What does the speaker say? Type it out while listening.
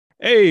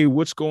Hey,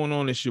 what's going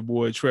on? It's your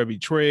boy Trevi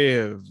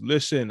Trev.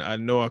 Listen, I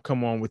know I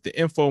come on with the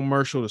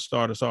infomercial to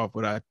start us off,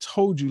 but I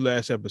told you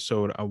last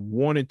episode I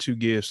wanted to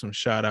give some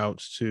shout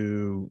outs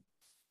to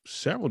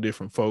several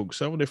different folks,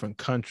 several different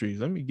countries.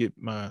 Let me get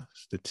my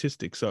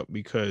statistics up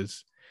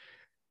because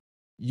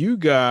you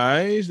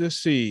guys, let's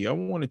see, I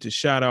wanted to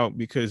shout out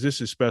because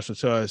this is special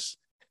to us.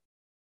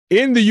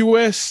 In the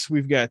US,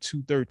 we've got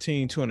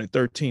 213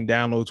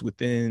 downloads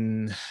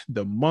within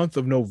the month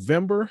of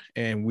November,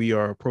 and we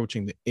are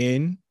approaching the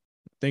end.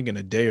 I think in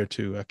a day or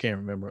two. I can't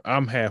remember.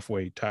 I'm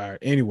halfway tired.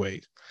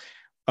 Anyways,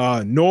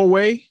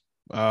 Norway,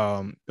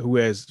 who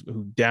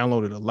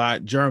downloaded a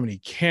lot,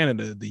 Germany,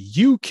 Canada, the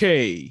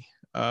UK.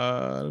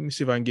 Let me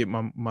see if I can get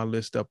my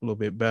list up a little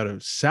bit better.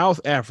 South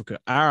Africa,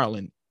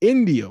 Ireland,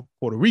 India,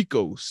 Puerto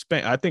Rico,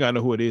 Spain. I think I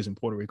know who it is in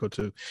Puerto Rico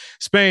too.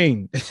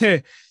 Spain,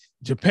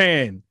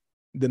 Japan,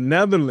 the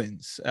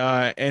Netherlands,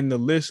 and the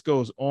list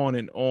goes on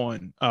and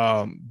on.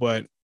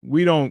 But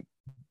we don't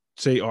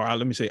say, or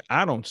let me say,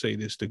 I don't say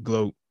this to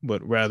gloat,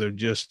 but rather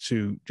just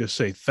to just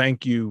say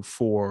thank you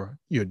for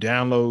your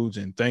downloads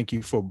and thank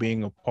you for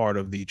being a part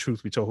of the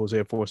Truth Be Told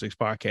Hosea 46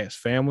 podcast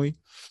family.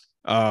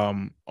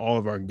 All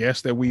of our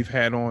guests that we've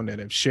had on that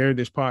have shared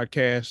this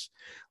podcast,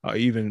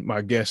 even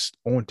my guest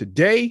on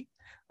today,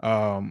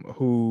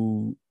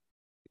 who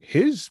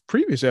his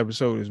previous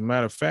episode, as a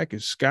matter of fact,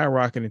 is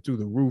skyrocketing through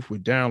the roof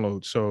with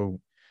downloads. So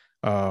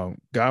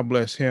God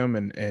bless him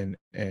and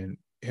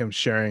him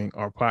sharing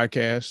our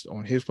podcast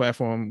on his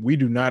platform. We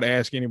do not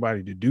ask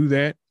anybody to do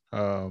that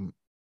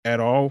at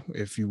all.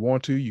 If you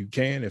want to, you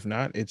can. If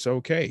not, it's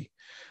okay.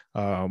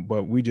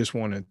 But we just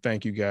want to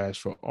thank you guys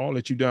for all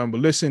that you've done.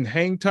 But listen,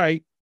 hang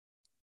tight,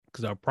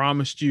 because I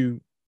promised you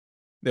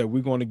that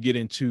we're going to get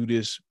into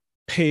this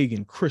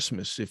pagan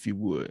Christmas, if you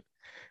would.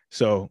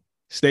 So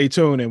stay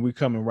tuned, and we're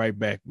coming right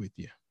back with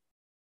you.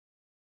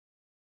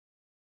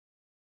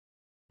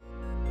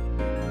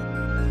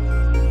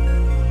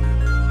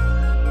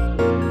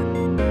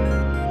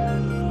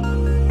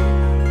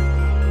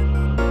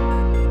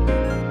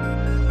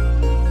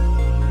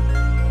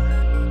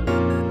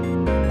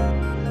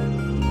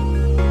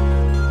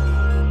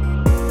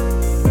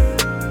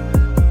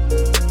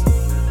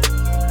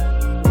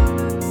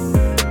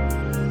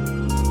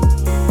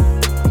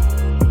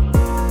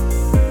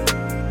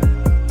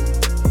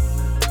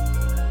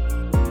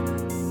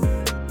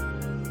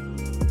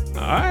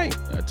 All right,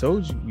 I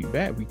told you we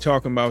back. We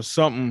talking about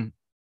something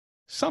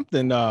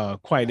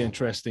quite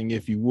interesting,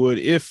 if you would.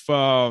 If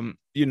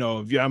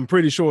if I'm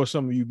pretty sure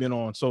some of you been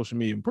on social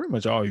media, pretty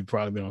much all you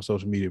probably been on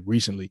social media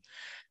recently,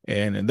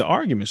 and the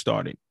argument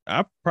started.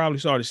 I probably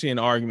started seeing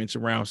arguments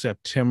around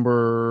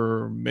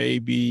September,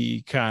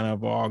 maybe kind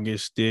of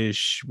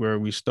August-ish, where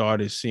we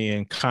started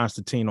seeing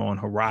Constantine on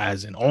the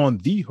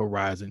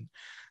horizon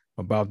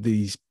about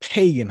these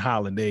pagan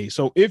holidays.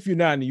 So if you're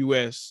not in the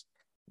US,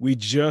 we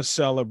just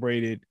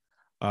celebrated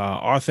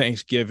our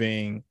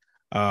Thanksgiving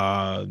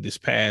this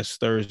past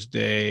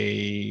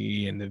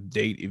Thursday, and the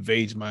date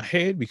evades my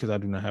head because I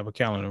do not have a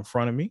calendar in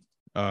front of me.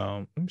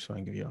 Let me see if I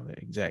can give you all the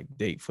exact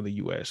date for the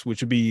US,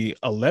 which would be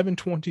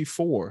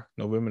 11/24,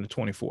 November the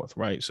 24th,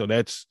 right? So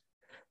that's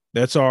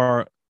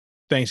our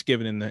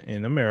Thanksgiving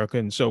in America.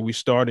 And so we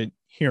started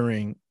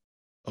hearing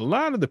a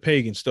lot of the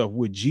pagan stuff.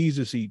 Would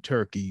Jesus eat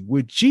turkey?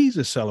 Would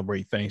Jesus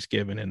celebrate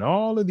Thanksgiving? And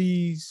all of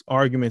these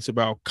arguments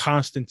about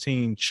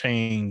Constantine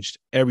changed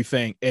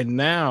everything. And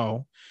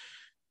now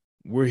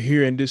we're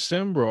here in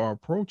December or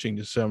approaching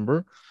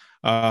December.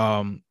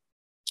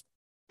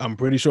 I'm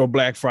pretty sure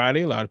Black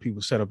Friday, a lot of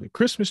people set up their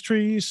Christmas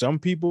trees. Some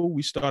people,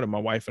 my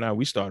wife and I,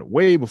 we started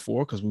way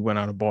before because we went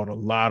out and bought a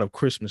lot of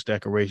Christmas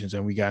decorations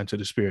and we got into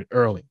the spirit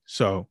early.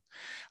 So,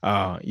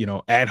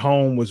 At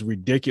Home was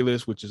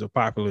ridiculous, which is a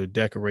popular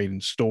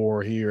decorating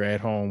store here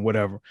at home,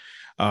 whatever.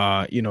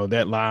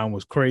 That line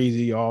was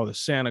crazy. All the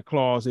Santa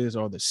Clauses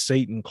or the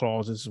Satan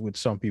Clauses, which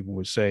some people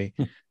would say.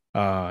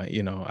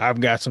 I've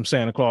got some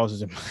Santa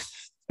Clauses in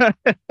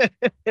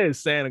my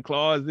Santa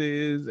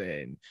Clauses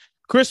and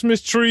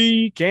Christmas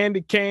tree,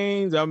 candy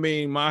canes. I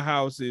mean,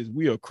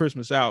 we are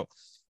Christmas out,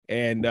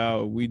 and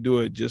we do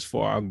it just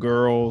for our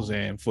girls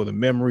and for the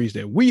memories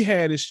that we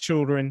had as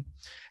children.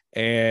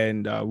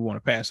 And we want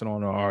to pass it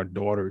on to our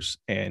daughters.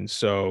 And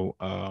so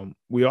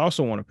we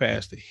also want to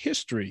pass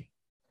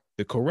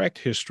the correct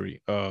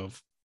history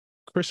of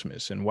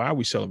Christmas and why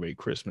we celebrate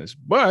Christmas.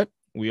 But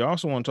we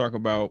also want to talk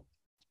about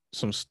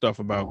some stuff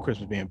about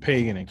Christmas being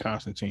pagan, and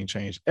Constantine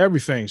changed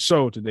everything.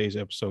 So today's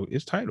episode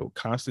is titled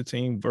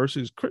Constantine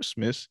versus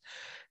Christmas.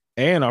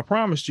 And I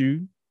promised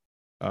you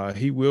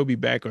he will be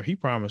back, or he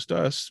promised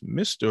us,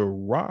 Mr.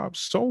 Rob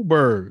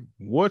Solberg.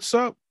 What's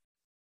up?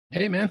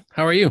 Hey, man.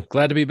 How are you?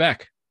 Glad to be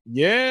back.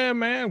 Yeah,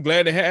 man. I'm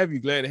glad to have you.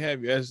 Glad to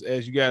have you. As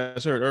you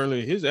guys heard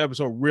earlier, his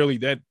episode really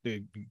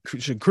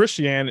should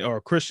Christianity,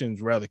 or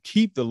Christians rather,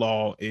 keep the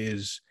law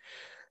is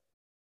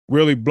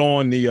really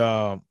blowing the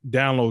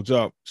downloads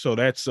up. So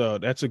that's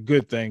a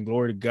good thing.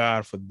 Glory to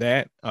God for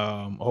that.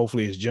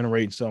 Hopefully it's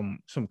generating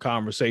some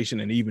conversation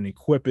and even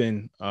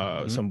equipping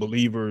some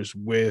believers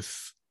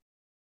with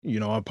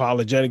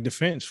apologetic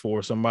defense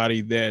for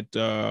somebody that,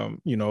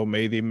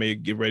 they may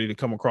get ready to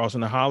come across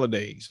in the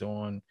holidays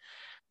on,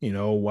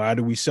 why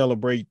do we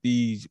celebrate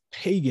these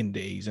pagan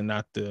days and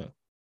not the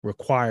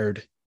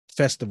required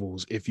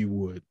festivals, if you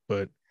would.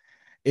 But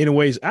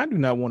anyways, I do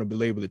not want to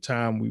belabor the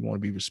time. We want to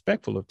be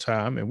respectful of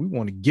time, and we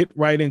want to get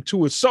right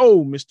into it.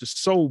 So, Mr.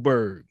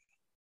 Solberg,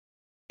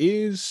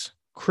 is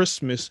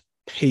Christmas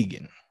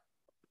pagan?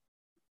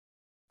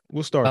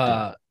 We'll start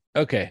there.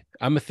 Okay.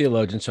 I'm a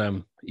theologian, so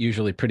I'm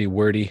usually pretty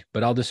wordy,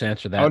 but I'll just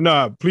answer that. Oh,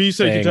 no, please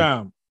take your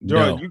time.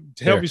 George, you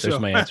help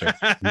yourself. There's my answer.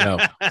 No,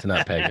 it's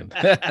not pagan.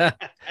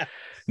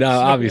 No,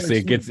 obviously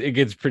it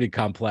gets pretty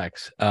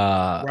complex.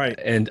 Right.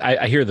 And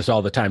I hear this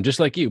all the time, just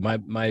like you.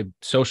 My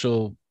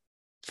social,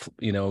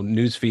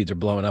 news feeds are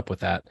blowing up with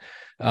that.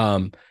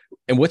 And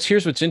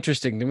here's what's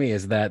interesting to me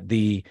is that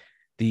the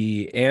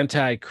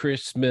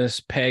anti-Christmas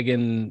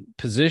pagan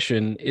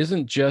position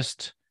isn't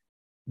just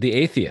the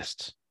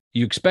atheists.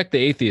 You expect the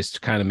atheists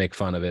to kind of make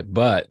fun of it,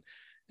 but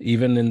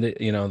even in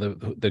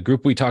the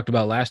group we talked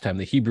about last time,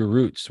 the Hebrew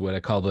roots, what I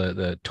call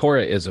the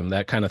Torahism,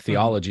 that kind of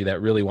theology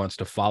that really wants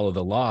to follow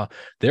the law,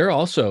 they're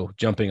also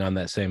jumping on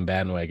that same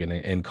bandwagon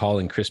and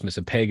calling Christmas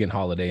a pagan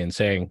holiday and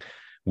saying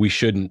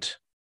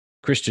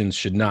Christians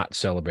should not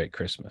celebrate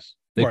Christmas.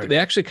 They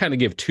actually kind of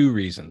give two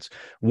reasons.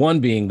 One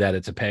being that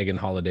it's a pagan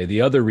holiday.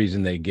 The other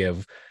reason they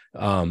give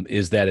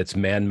is that it's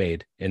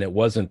man-made and it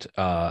wasn't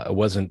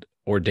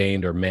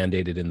ordained or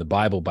mandated in the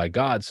Bible by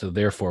God, so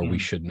therefore we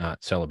should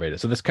not celebrate it.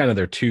 So that's kind of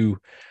the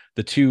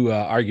two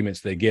arguments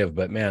they give.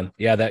 But man,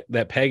 yeah,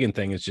 that pagan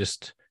thing is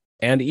just,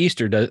 and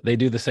Easter they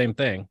do the same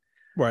thing,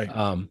 right?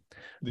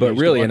 But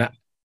really,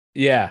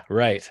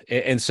 right.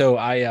 And so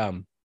I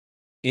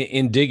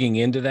in digging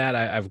into that,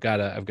 I've got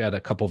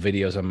a couple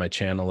videos on my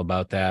channel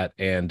about that.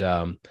 And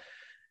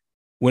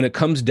when it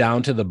comes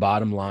down to the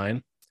bottom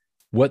line,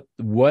 what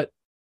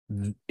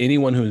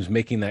anyone who's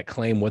making that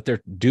claim, what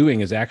they're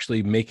doing is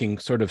actually making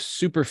sort of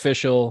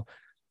superficial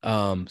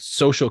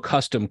social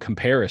custom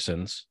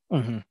comparisons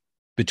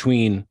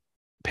between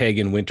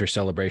pagan winter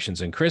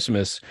celebrations and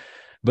Christmas,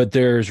 but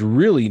there's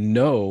really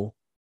no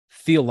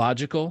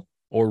theological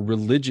or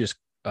religious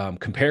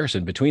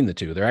comparison between the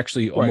two. They're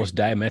actually almost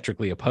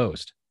diametrically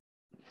opposed.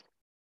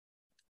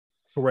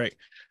 Correct.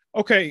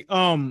 Okay.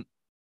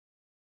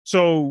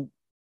 So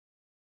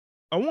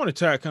I want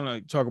to kind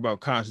of talk about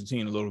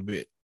Constantine a little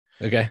bit.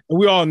 Okay.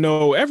 We all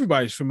know,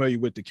 everybody's familiar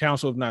with the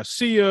Council of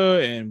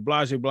Nicaea and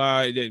blah, blah,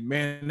 blah. That,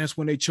 man, that's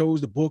when they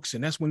chose the books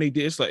and that's when they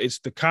did. It's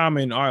the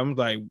common. I'm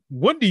like,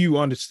 what do you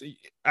understand?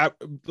 A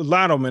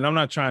lot of them, and I'm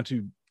not trying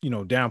to,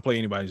 downplay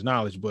anybody's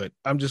knowledge, but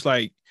I'm just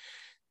like,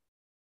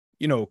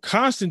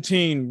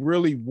 Constantine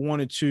really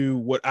wanted to,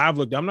 what I've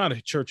looked, I'm not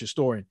a church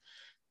historian,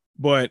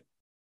 but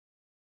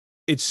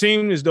it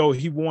seemed as though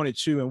he wanted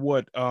to, and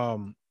what, I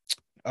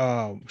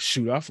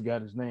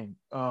forgot his name.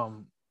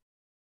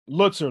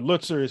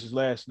 Lutzer is his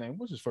last name.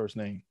 What's his first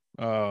name?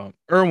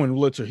 Erwin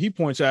Lutzer. He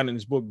points out in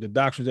his book, The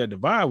Doctrines That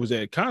Divide, was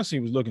that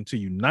Constantine was looking to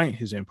unite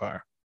his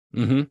empire.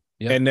 Mm-hmm.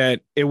 Yep. And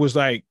that it was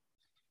like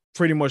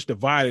pretty much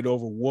divided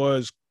over,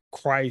 was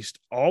Christ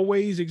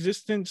always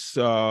existence,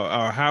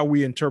 or how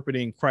we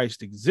interpreting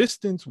Christ's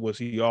existence? Was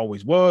he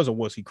always was, or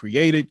was he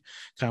created?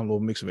 Kind of a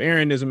little mix of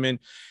Arianism.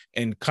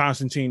 And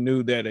Constantine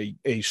knew that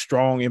a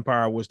strong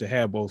empire was to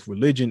have both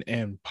religion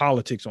and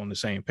politics on the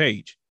same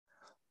page.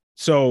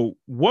 So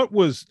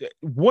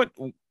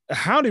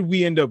how did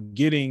we end up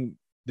getting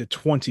the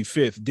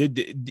 25th? Did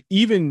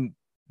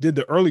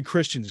the early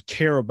Christians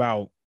care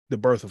about the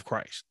birth of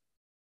Christ?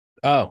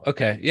 Oh,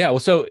 okay. Yeah. Well,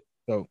 so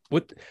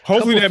what?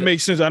 Hopefully that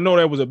makes sense. I know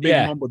that was a big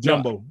mumbo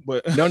jumbo,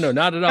 but no,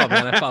 not at all,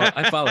 man.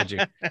 I followed you.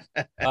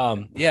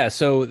 Yeah.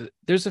 So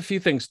there's a few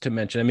things to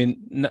mention. I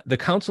mean, the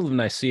Council of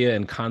Nicaea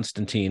and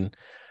Constantine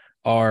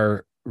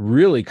are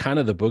really kind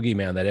of the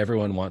boogeyman that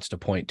everyone wants to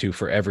point to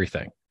for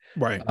everything.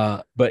 Right.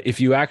 But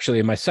if you actually,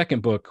 in my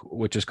second book,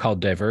 which is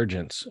called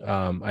Divergence,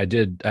 I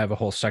have a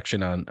whole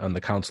section on the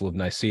Council of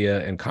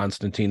Nicaea and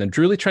Constantine. I'm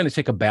really trying to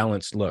take a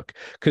balanced look,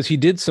 because he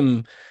did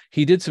some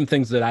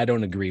things that I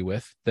don't agree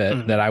with,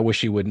 that I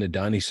wish he wouldn't have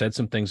done. He said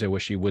some things I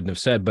wish he wouldn't have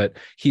said, but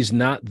he's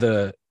not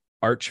the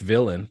arch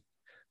villain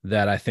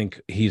that I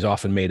think he's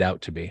often made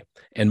out to be.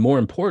 And more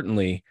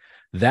importantly,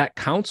 that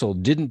council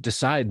didn't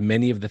decide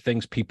many of the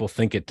things people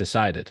think it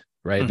decided.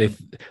 Right.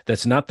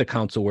 That's not the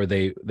council where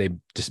they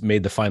just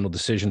made the final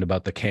decision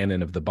about the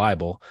canon of the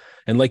Bible.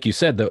 And like you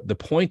said, the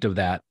point of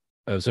that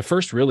was the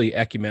first really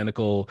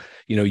ecumenical,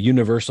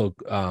 universal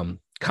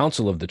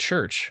council of the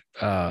church.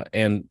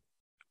 And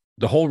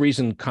the whole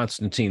reason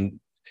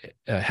Constantine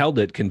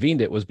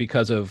convened it was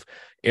because of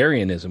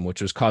Arianism,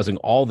 which was causing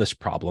all this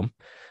problem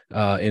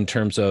in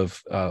terms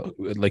of,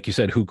 like you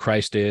said, who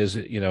Christ is,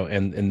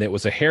 and it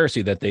was a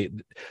heresy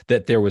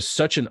that there was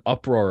such an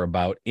uproar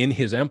about in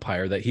his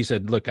empire that he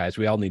said, look, guys,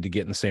 we all need to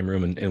get in the same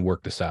room and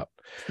work this out.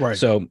 Right.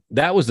 So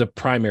that was the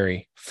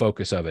primary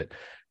focus of it.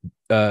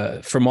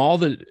 From all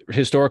the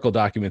historical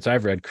documents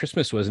I've read,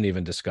 Christmas wasn't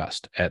even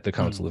discussed at the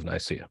Council of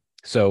Nicaea.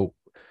 So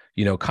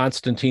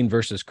Constantine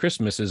versus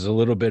Christmas is a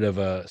little bit of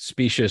a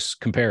specious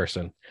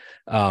comparison.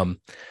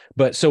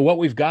 But so what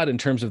we've got in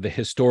terms of the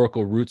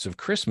historical roots of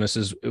Christmas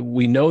is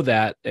we know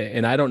that,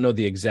 and I don't know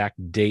the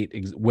exact date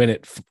when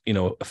it,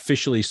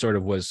 officially sort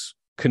of was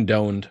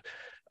condoned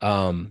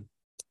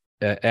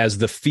as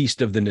the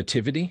Feast of the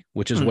Nativity,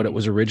 which is what it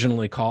was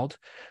originally called.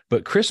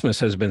 But Christmas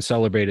has been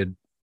celebrated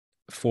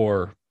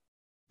for,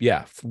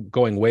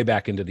 going way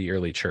back into the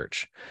early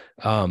church.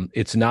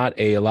 It's not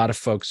a lot of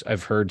folks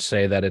I've heard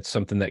say that it's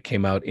something that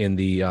came out in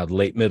the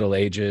late Middle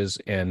Ages.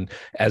 And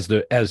as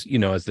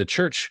the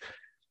church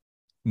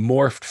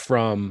morphed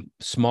from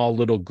small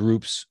little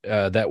groups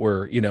that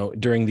were,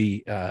 during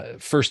the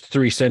first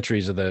 3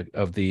 centuries of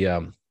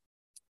the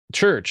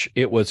church,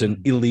 it was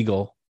an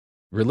illegal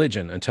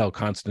religion until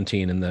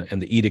Constantine and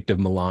the Edict of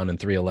Milan in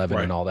 311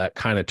 and all that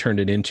kind of turned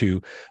it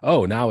into,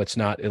 now it's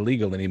not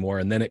illegal anymore.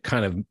 And then it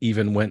kind of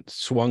even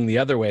swung the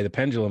other way, the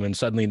pendulum, and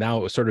suddenly now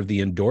it was sort of the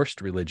endorsed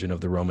religion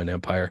of the Roman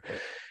Empire.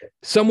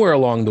 Somewhere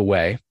along the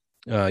way,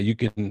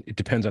 it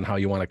depends on how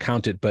you want to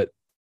count it, but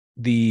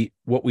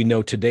what we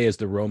know today is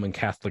the Roman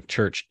Catholic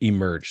Church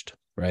emerged,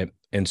 right?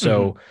 And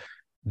so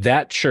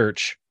that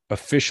church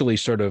officially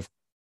sort of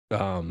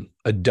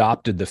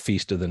adopted the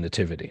Feast of the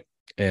Nativity.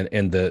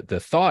 And the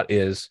thought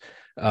is,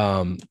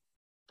 and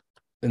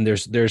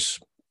there's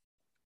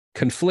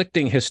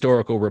conflicting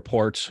historical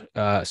reports,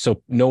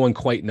 so no one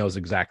quite knows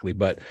exactly,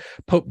 but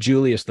Pope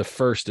Julius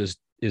I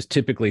is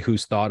typically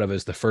who's thought of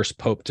as the first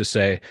pope to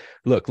say,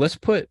 look, let's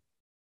put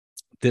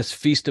this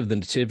Feast of the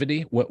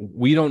Nativity, what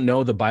we don't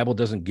know, the Bible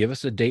doesn't give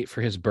us a date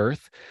for his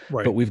birth,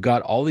 but we've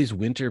got all these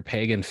winter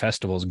pagan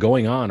festivals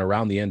going on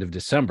around the end of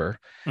December.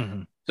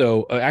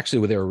 So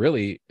actually, they were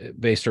really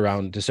based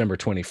around December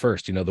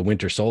 21st, the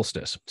winter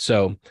solstice.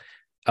 So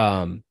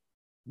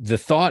the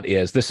thought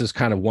is, this is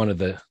kind of one of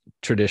the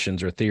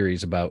traditions or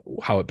theories about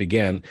how it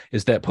began,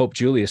 is that Pope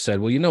Julius said,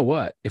 well, you know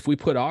what? If we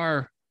put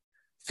our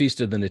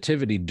Feast of the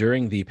Nativity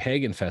during the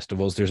pagan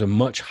festivals, there's a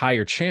much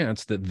higher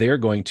chance that they're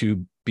going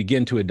to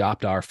begin to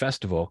adopt our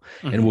festival,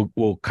 and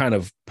we'll kind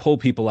of pull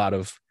people out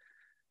of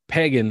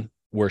pagan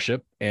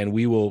worship, and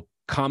we will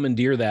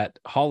commandeer that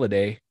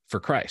holiday for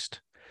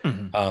Christ.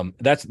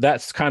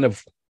 That's kind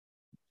of,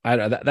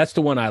 that's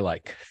the one I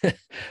like.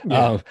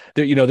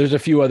 There's a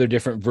few other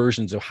different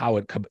versions of how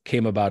it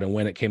came about and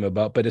when it came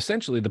about, but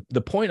essentially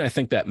the point I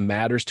think that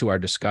matters to our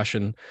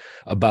discussion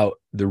about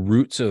the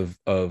roots of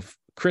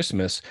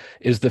Christmas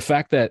is the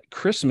fact that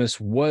Christmas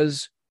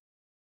was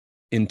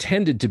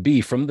intended to be,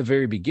 from the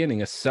very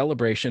beginning, a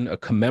celebration, a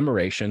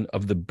commemoration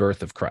of the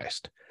birth of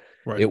Christ.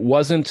 It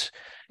wasn't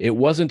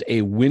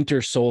a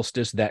winter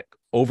solstice that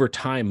over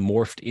time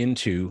morphed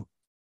into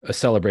a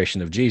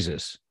celebration of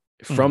Jesus.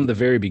 From the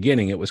very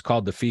beginning, it was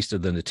called the Feast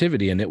of the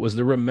Nativity, and it was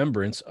the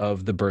remembrance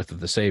of the birth of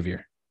the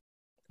Savior.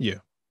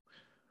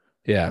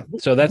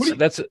 So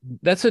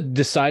that's a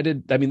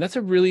decided, that's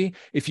a really,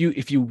 if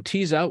you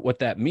tease out what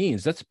that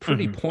means, that's a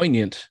pretty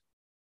poignant,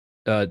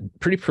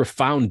 pretty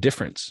profound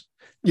difference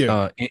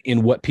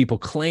in what people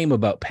claim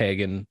about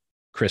pagan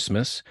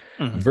Christmas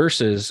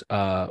versus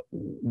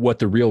what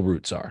the real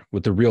roots are,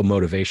 what the real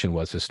motivation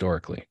was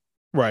historically.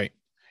 Right.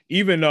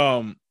 Even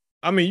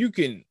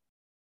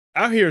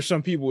I hear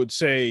some people would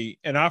say,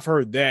 and I've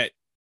heard that,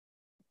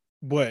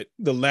 but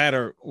the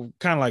latter,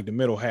 kind of like the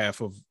middle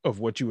half of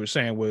what you were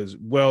saying, was,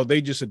 well,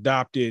 they just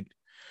adopted,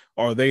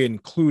 or they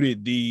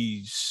included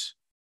these,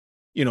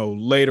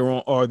 later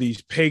on, or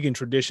these pagan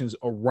traditions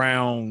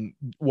around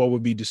what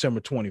would be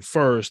December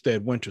 21st,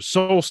 that winter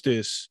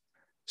solstice,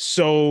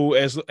 so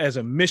as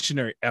a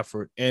missionary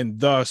effort, and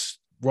thus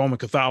Roman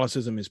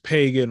Catholicism is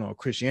pagan or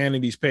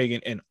Christianity is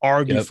pagan, and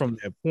argue from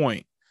that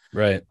point.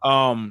 Right.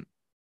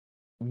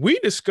 We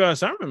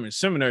discussed, I remember in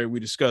seminary, we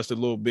discussed a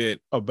little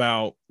bit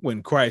about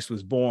when Christ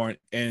was born,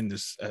 and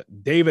this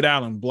David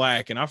Allen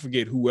Black, and I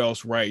forget who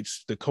else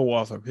writes, the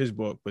co-author of his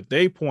book, but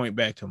they point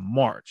back to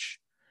March.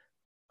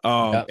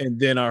 And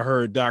then I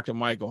heard Dr.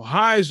 Michael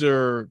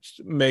Heiser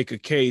make a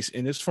case,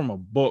 and it's from a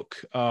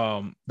book,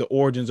 The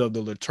Origins of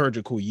the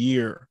Liturgical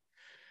Year,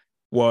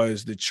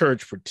 was the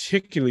church,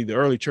 particularly the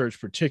early church,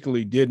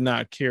 particularly did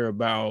not care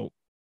about,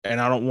 and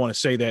I don't want to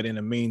say that in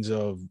a means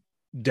of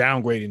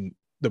downgrading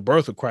the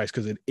birth of Christ,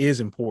 because it is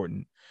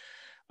important,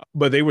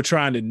 but they were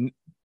trying to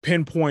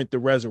pinpoint the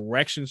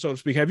resurrection, so to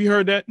speak. Have you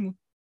heard that?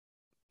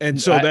 And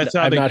so that's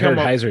how I've they not come heard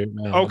up.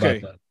 Heiser.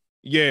 Okay.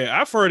 Yeah,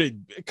 I've heard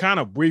it kind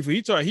of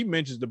briefly. He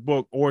mentions the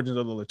book Origins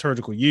of the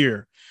Liturgical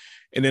Year,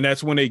 and then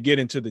that's when they get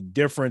into the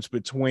difference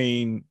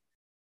between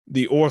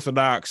the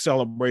Orthodox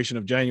celebration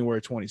of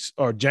January 20th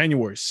or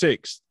January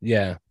 6th,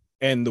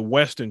 and the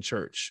Western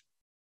Church.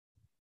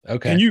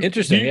 Okay,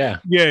 interesting.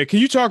 Can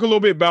you talk a little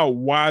bit about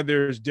why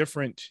there's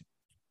different?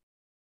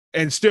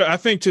 And still, I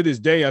think to this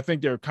day, I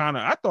think they're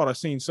I thought I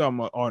seen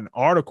an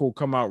article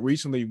come out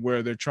recently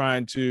where they're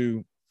trying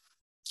to,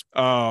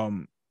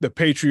 the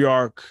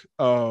Patriarch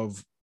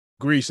of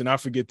Greece, and I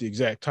forget the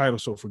exact title,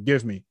 so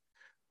forgive me,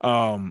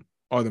 or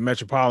the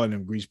Metropolitan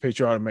of Greece,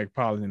 Patriarch of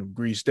Metropolitan of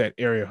Greece, that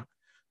area,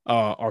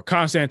 or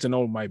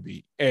Constantinople might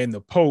be, and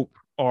the Pope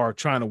are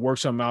trying to work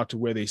something out to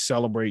where they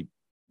celebrate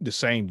the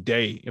same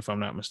day, if I'm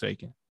not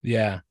mistaken.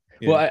 Yeah.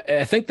 Yeah. Well,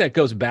 I think that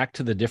goes back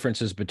to the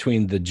differences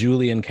between the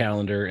Julian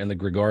calendar and the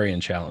Gregorian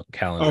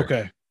calendar.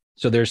 Okay.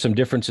 So there's some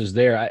differences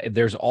there.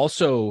 There's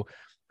also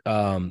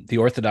the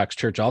Orthodox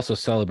Church also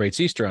celebrates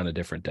Easter on a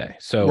different day.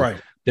 So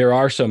Right. there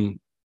are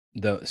some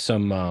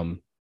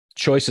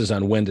choices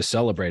on when to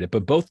celebrate it,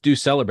 but both do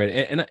celebrate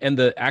it. And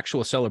the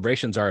actual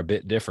celebrations are a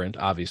bit different.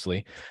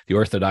 Obviously, the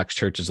Orthodox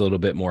Church is a little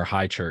bit more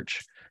high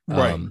church.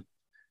 Right.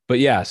 But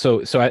yeah,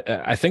 so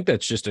I think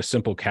that's just a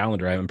simple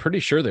calendar. I'm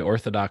pretty sure the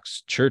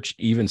Orthodox Church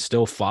even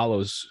still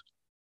follows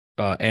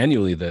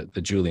annually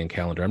the Julian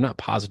calendar. I'm not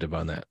positive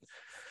on that,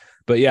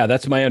 but yeah,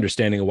 that's my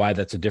understanding of why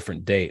that's a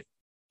different date.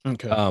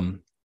 Okay.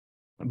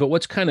 But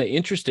what's kind of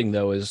interesting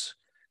though is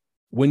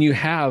when you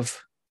have,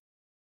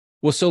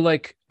 well, so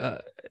like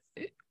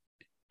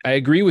I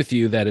agree with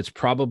you that it's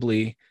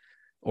probably,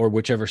 or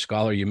whichever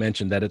scholar you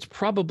mentioned, that it's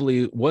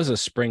probably was a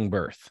spring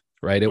birth,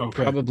 right? It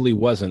probably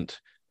wasn't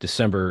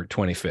December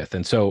 25th.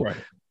 And so,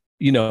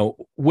 you know,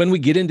 when we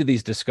get into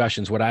these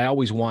discussions, what I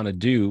always want to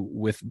do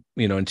with,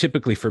 you know, and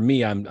typically for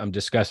me, I'm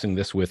discussing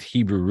this with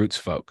Hebrew roots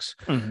folks,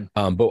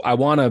 but I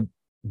want to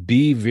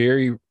be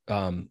very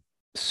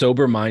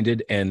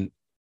sober-minded and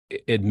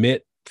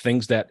admit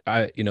things that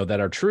that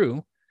are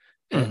true.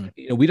 You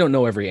know, we don't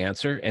know every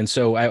answer, and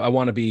so I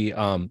want to be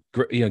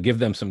give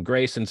them some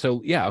grace. And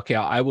so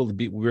I will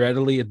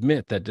readily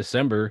admit that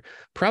December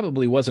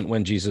probably wasn't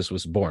when Jesus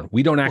was born.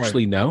 We don't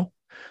actually know.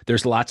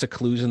 There's lots of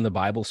clues in the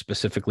Bible,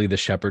 specifically the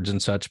shepherds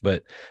and such,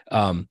 but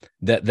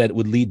that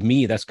would lead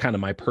me. That's kind of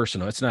my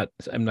personal. It's not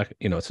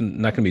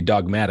going to be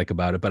dogmatic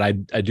about it, but I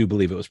do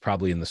believe it was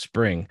probably in the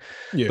spring.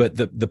 Yeah. But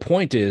the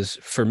point is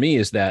for me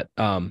is that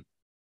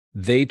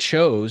they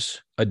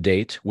chose a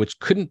date which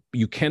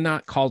you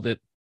cannot call it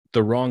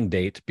the wrong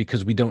date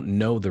because we don't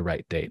know the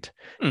right date.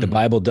 The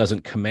Bible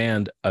doesn't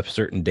command a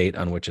certain date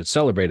on which it's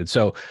celebrated.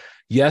 So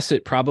yes,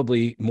 it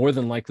probably more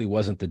than likely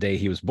wasn't the day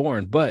he was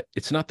born, but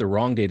it's not the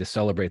wrong day to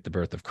celebrate the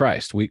birth of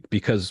Christ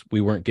because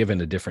we weren't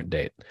given a different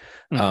date.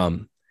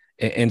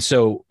 And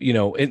so, you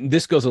know, and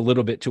this goes a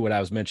little bit to what I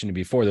was mentioning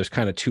before. There's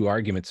kind of two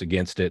arguments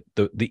against it.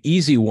 The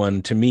easy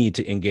one to me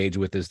to engage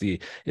with is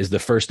the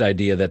first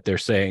idea that they're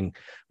saying,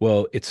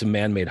 well, it's a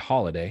man-made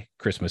holiday,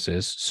 Christmas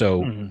is,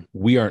 so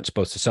we aren't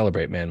supposed to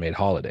celebrate man-made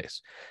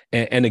holidays.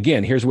 And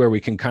again, here's where we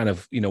can kind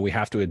of, you know, we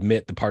have to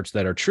admit the parts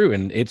that are true,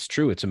 and it's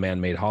true, it's a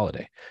man-made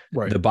holiday.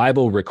 Right. The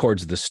Bible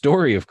records the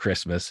story of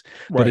Christmas,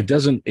 but it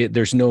doesn't,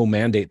 there's no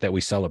mandate that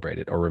we celebrate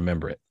it or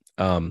remember it.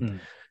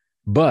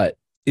 But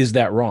is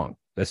that wrong?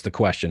 That's the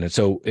question. And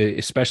so,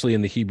 especially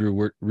in the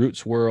Hebrew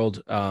roots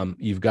world,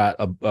 you've got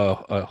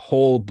a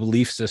whole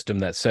belief system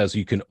that says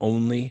you can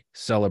only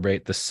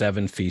celebrate the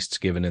 7 feasts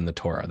given in the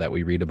Torah that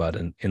we read about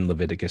in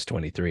Leviticus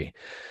 23.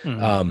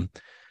 And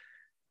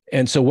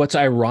so what's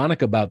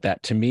ironic about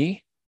that to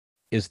me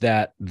is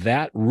that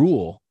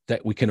rule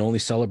that we can only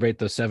celebrate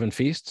those 7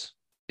 feasts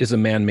is a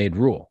man-made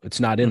rule. It's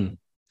not in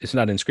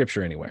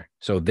scripture anywhere.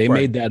 So they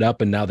made that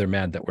up, and now they're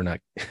mad that we're not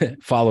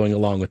following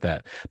along with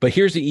that. But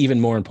here's the even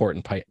more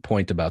important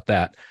point about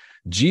that.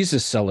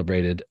 Jesus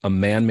celebrated a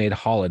man-made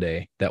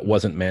holiday that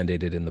wasn't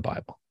mandated in the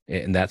Bible.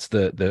 And that's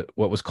the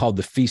what was called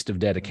the Feast of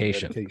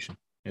Dedication.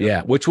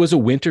 Yeah, which was a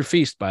winter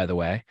feast, by the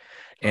way.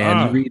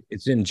 And you read,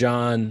 it's in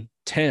John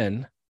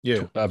 10,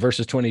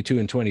 verses 22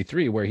 and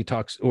 23, where it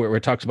talks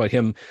about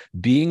him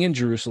being in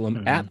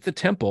Jerusalem at the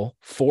temple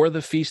for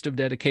the Feast of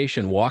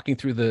Dedication, walking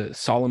through the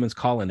Solomon's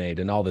colonnade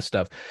and all this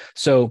stuff.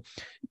 So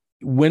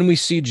when we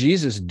see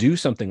Jesus do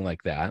something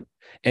like that,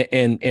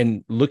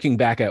 and looking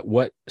back at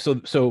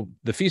so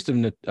the Feast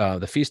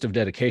of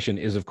Dedication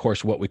is, of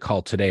course, what we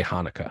call today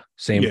Hanukkah.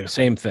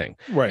 Same thing,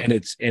 right? And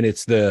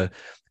it's the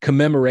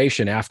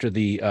commemoration after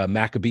the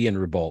Maccabean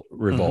revolt,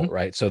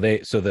 right? So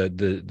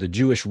the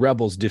Jewish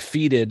rebels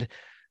defeated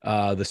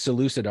the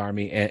Seleucid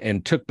army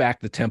and took back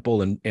the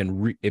temple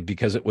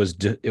because it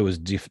was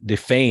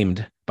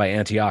defamed by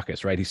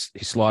Antiochus, right? He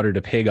slaughtered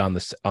a pig on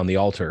the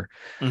altar,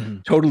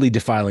 totally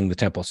defiling the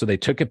temple. So they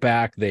took it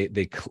back.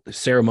 They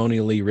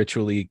ceremonially,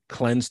 ritually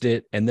cleansed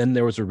it, and then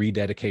there was a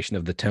rededication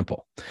of the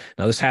temple.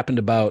 Now this happened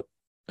about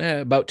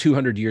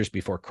 200 years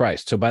before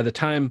Christ. So by the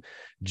time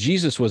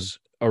Jesus was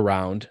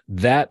around,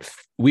 that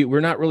we're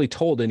not really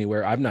told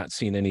anywhere. I've not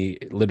seen any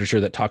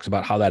literature that talks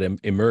about how that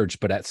emerged,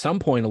 but at some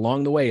point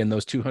along the way in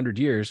those 200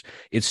 years,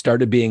 it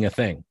started being a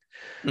thing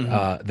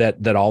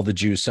that all the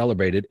Jews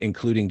celebrated,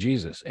 including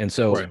Jesus. And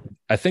so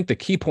I think the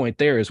key point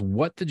there is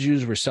what the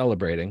Jews were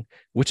celebrating,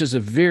 which is a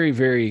very,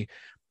 very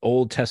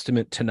Old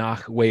Testament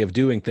Tanakh way of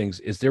doing things,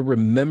 is they're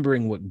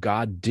remembering what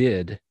God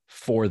did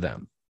for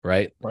them,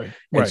 right?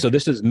 And so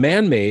this is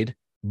man-made,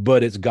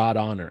 but it's God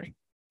honoring.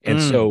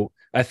 And so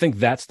I think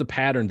that's the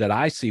pattern that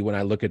I see when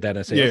I look at that and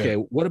I say, okay,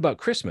 what about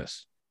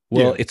Christmas?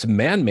 Well, it's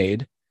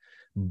man-made,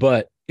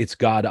 but it's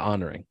God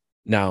honoring.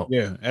 Now,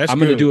 I'm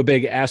going to do a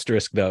big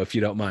asterisk though, if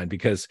you don't mind,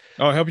 because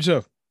help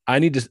yourself. I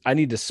need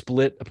to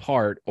split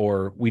apart,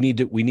 or we need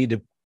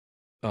to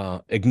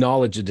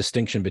acknowledge a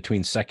distinction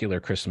between secular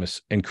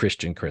Christmas and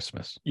Christian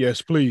Christmas.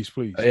 Yes, please,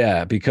 please.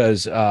 Yeah,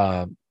 because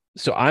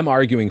so I'm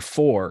arguing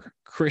for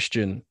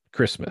Christian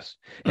Christmas.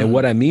 And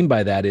what I mean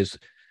by that is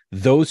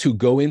those who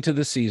go into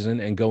the season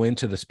and go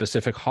into the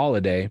specific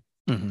holiday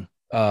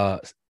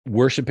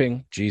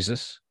worshiping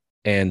Jesus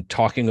and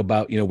talking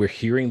about, we're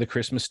hearing the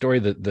Christmas story,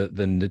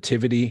 the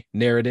nativity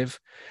narrative.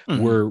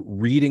 We're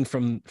reading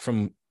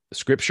from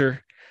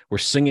scripture. We're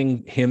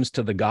singing hymns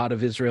to the God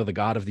of Israel, the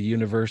God of the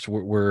universe.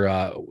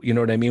 We're you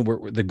know what I mean?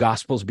 We're the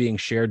gospel's being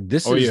shared.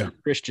 This is the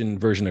Christian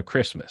version of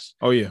Christmas.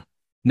 Oh yeah.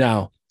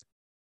 Now,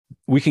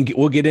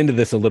 we'll get into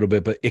this a little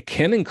bit, but it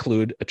can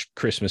include a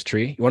Christmas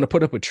tree. You want to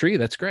put up a tree?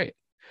 That's great,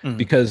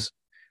 because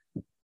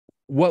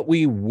what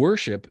we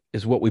worship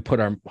is what we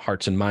put our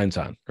hearts and minds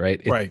on, right?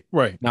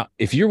 Right. Now,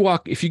 if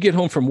you get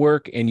home from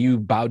work and you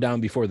bow down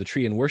before the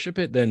tree and worship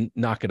it, then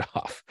knock it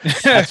off.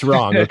 That's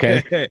wrong,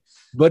 okay?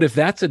 But if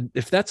that's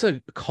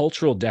a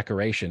cultural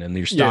decoration and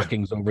your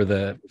stockings over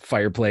the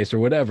fireplace or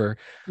whatever,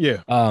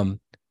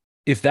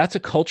 if that's a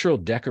cultural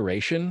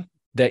decoration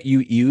that you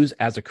use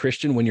as a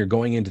Christian when you're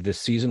going into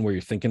this season where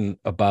you're thinking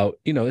about,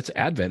 it's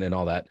Advent and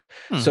all that.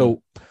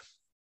 So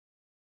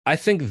I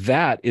think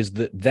that is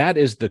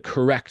the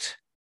correct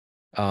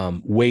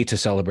way to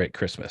celebrate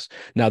Christmas.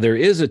 Now, there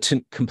is a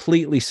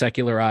completely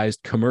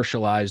secularized,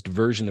 commercialized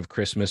version of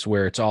Christmas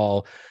where it's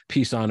all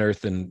peace on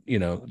earth and,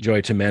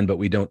 joy to men, but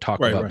we don't talk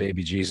about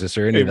baby Jesus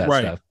or any of that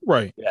stuff.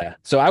 Right. Yeah.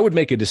 So I would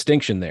make a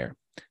distinction there,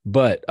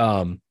 but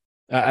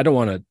I don't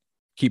want to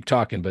keep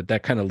talking, but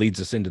that kind of leads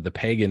us into the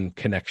pagan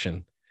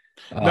connection.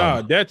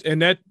 I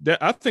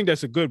think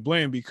that's a good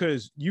blend,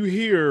 because you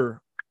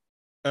hear,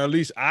 at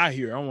least I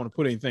hear, I don't want to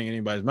put anything in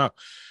anybody's mouth,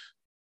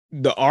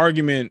 the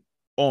argument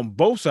on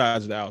both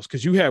sides of the house,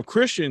 because you have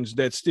Christians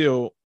that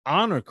still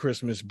honor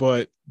Christmas,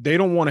 but they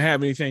don't want to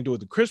have anything to do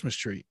with the Christmas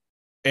tree.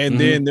 And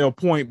then they'll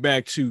point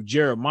back to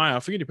Jeremiah. I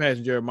forget the passage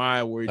in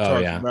Jeremiah where he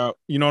talks about,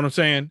 you know what I'm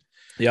saying?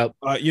 Yep.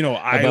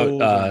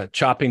 About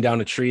chopping down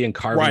a tree and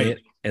carving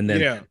it and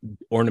then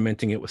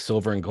ornamenting it with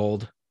silver and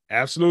gold.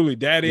 Absolutely.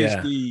 That is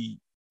the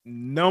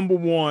number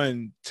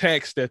one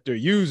text that they're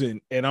using.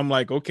 And I'm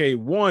like, okay,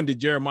 one, did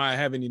Jeremiah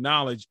have any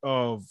knowledge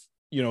of,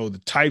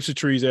 the types of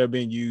trees that are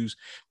being used,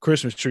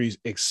 Christmas trees,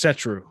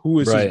 etc.?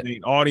 Who is his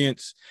main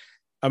audience?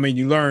 I mean,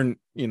 you learn,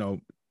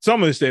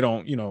 some of this they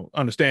don't,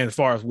 understand as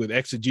far as with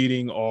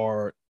exegeting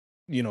or,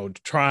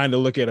 trying to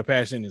look at a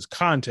passage in its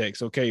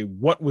context. Okay,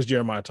 what was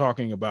Jeremiah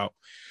talking about?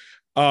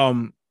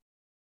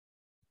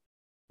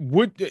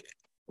 What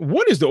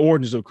is the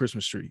origins of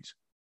Christmas trees?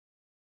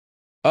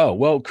 Oh,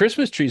 well,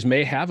 Christmas trees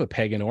may have a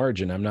pagan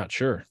origin. I'm not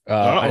sure.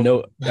 I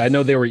know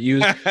they were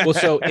used. Well,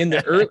 so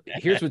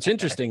here's what's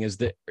interesting is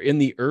that in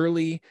the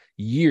early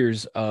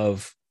years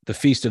of the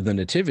Feast of the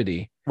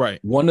Nativity,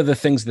 one of the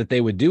things that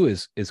they would do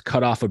is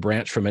cut off a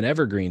branch from an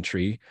evergreen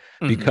tree,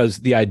 because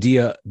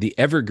the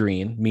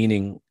evergreen,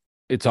 meaning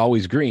it's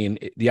always green.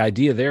 The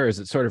idea there is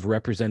it sort of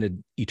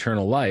represented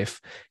eternal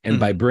life. And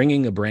by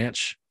bringing a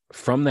branch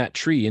from that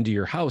tree into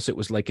your house, it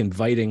was like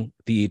inviting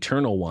the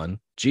eternal one,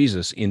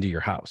 Jesus, into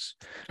your house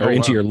or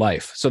into your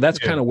life. So that's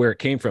kind of where it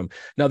came from.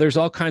 Now there's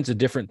all kinds of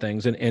different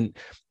things. And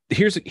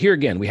here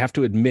again, we have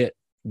to admit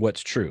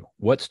what's true.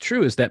 What's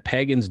true is that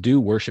pagans do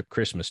worship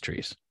Christmas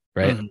trees,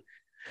 right?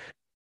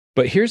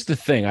 But here's the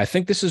thing. I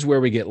think this is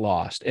where we get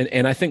lost.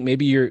 And I think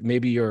maybe your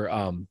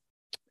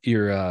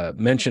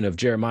mention of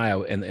Jeremiah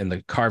and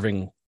the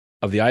carving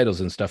of the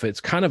idols and stuff, it's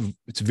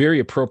very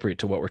appropriate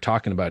to what we're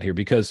talking about here,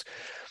 because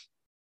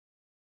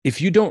if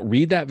you don't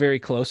read that very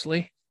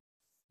closely,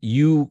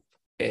 you're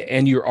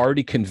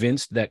already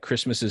convinced that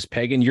Christmas is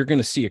pagan, you're going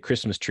to see a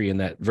Christmas tree in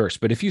that verse.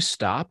 But if you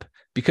stop,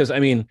 because I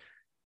mean,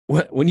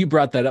 when you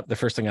brought that up, the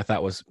first thing I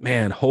thought was,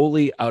 man,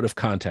 wholly out of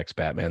context,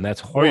 Batman.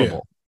 That's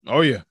horrible.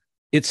 Oh yeah.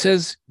 It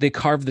says they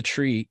carved the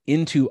tree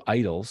into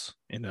idols.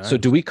 So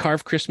do we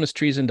carve Christmas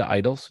trees into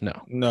idols? No,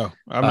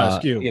 I'm not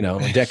skilled.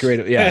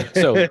 Decorated. Yeah.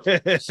 So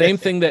same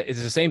thing that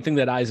it's the same thing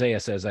that Isaiah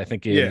says, I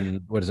think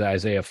what is it,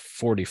 Isaiah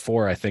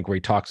 44, I think, where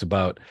he talks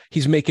about,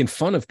 he's making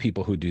fun of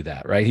people who do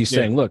that, right? He's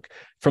saying, look,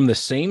 from the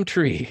same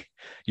tree,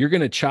 you're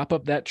going to chop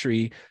up that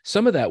tree.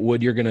 Some of that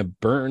wood you're going to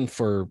burn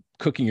for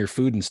cooking your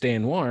food and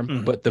staying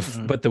warm. But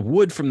the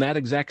wood from that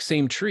exact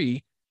same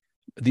tree,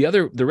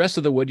 the rest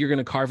of the wood you're going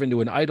to carve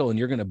into an idol, and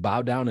you're going to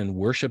bow down and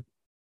worship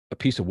a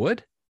piece of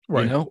wood.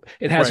 Right.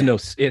 It has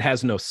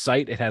no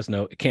sight.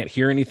 It can't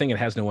hear anything. It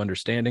has no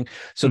understanding.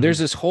 So there's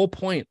this whole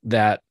point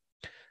that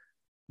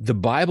the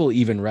Bible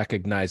even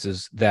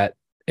recognizes that,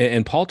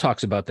 and Paul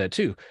talks about that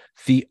too,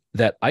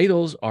 that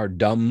idols are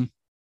dumb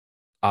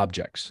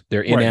objects.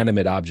 They're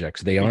inanimate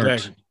objects. They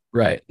aren't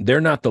right.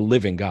 They're not the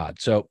living God.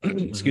 So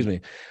excuse me.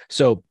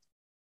 So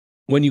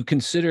when you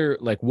consider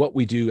like what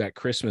we do at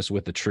Christmas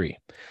with the tree,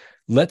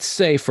 let's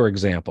say, for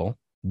example,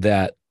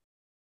 that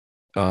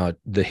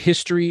the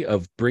history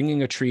of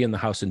bringing a tree in the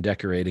house and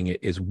decorating it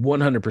is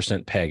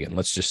 100% pagan.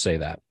 Let's just say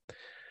that.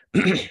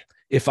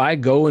 If I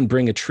go and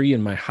bring a tree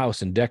in my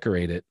house and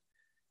decorate it,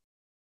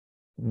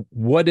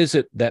 what is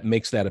it that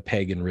makes that a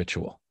pagan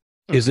ritual?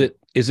 Is it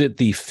Is it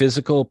the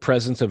physical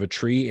presence of a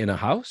tree in a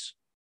house?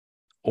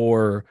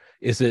 Or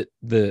is it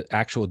the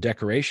actual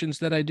decorations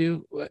that I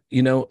do?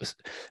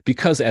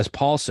 Because as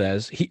Paul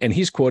says,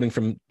 he's quoting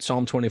from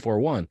Psalm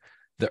 24:1,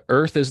 the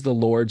earth is the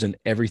Lord's and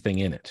everything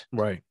in it.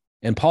 Right.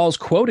 And Paul's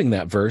quoting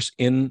that verse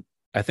in,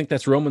 I think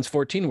that's Romans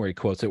 14 where he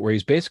quotes it, where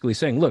he's basically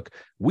saying, look,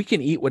 we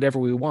can eat whatever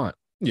we want.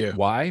 Yeah.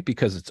 Why?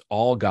 Because it's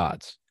all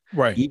God's.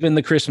 Right. Even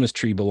the Christmas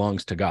tree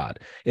belongs to God.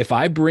 If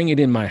I bring it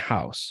in my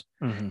house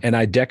Mm-hmm. and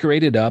I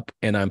decorate it up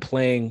and I'm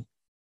playing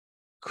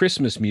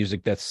Christmas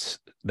music that's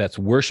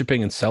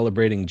worshiping and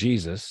celebrating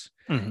Jesus,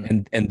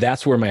 Mm-hmm. and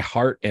that's where my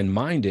heart and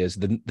mind is,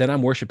 then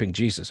I'm worshiping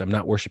Jesus. I'm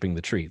not worshiping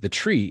the tree. The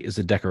tree is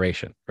a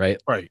decoration,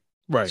 right? Right.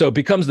 Right. So it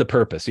becomes the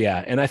purpose.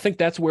 Yeah. And I think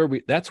that's where I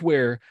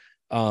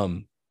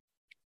don't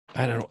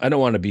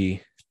want to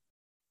be,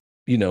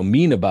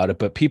 mean about it,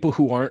 but people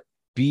who aren't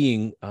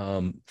being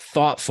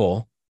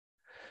thoughtful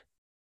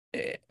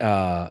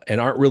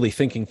and aren't really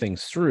thinking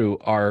things through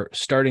are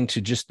starting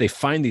to they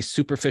find these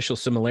superficial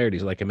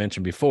similarities, like I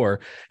mentioned before,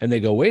 and they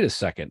go, wait a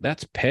second,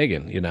 that's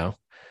pagan,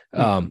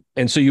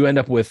 and so you end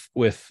up with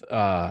look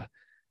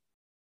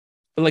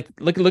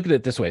at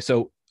it this way.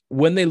 So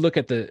when they look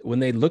at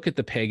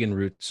the pagan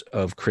roots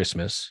of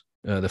Christmas,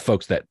 the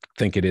folks that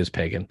think it is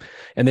pagan,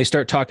 and they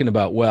start talking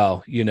about,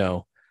 well,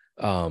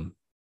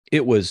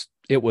 it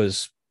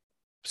was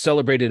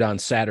celebrated on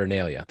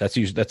Saturnalia. That's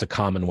a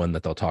common one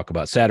that they'll talk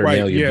about.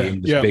 Saturnalia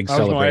being this big celebration. I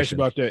was going to ask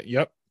about that.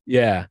 Yep.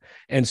 Yeah.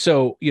 And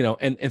so,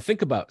 and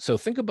think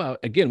about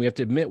again, we have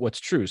to admit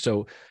what's true.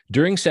 So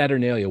during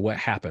Saturnalia, what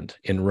happened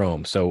in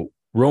Rome? So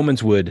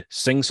Romans would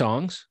sing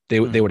songs. They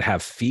would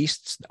have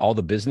feasts. All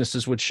the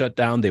businesses would shut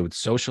down. They would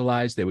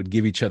socialize. They would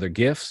give each other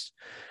gifts.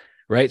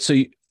 Right. So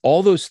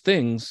all those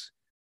things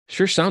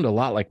sure sound a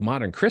lot like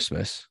modern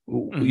Christmas,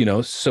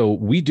 so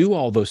we do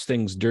all those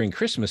things during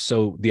Christmas.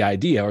 So the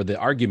idea or the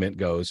argument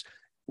goes,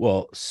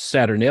 well,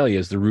 Saturnalia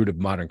is the root of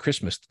modern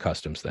Christmas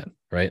customs then,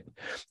 right?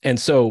 And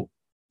so,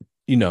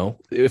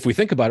 if we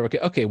think about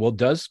it, okay, well,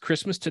 does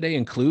Christmas today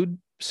include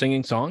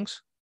singing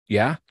songs?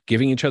 Yeah.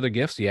 Giving each other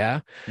gifts?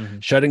 Yeah. Mm-hmm.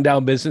 Shutting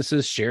down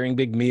businesses, sharing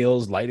big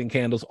meals, lighting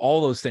candles,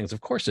 all those things.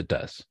 Of course it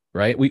does,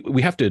 right?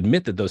 We have to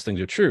admit that those things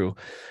are true.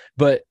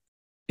 But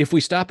if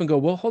we stop and go,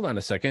 well, hold on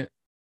a second,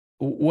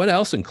 what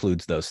else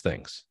includes those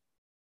things?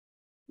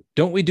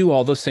 Don't we do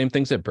all those same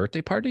things at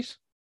birthday parties?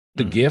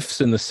 The gifts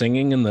and the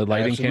singing and the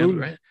lighting candles,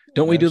 right?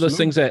 Don't we do those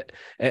things at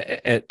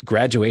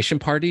graduation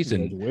parties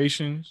and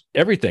graduations,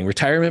 everything,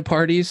 retirement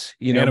parties,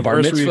 bar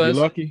mitzvahs, if you're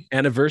lucky.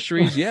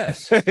 Anniversaries,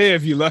 yes.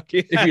 If you're lucky.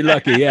 If you're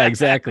lucky, yeah,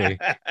 exactly.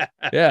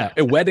 Yeah,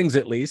 at weddings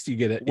at least you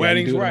get it.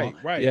 Weddings,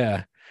 right.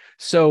 Yeah.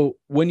 So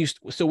when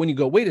you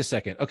go, wait a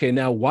second, okay,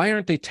 now why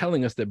aren't they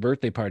telling us that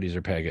birthday parties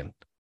are pagan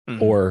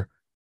or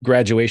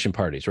graduation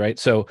parties, right?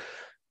 So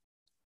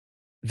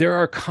there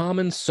are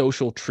common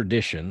social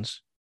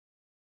traditions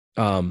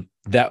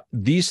that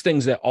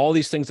all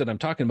these things that I'm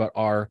talking about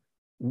are,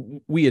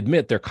 we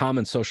admit they're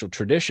common social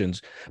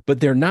traditions, but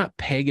they're not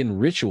pagan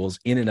rituals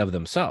in and of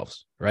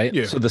themselves, right?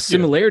 Yeah. So the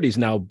similarities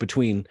now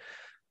between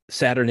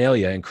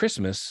Saturnalia and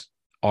Christmas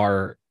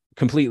are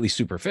completely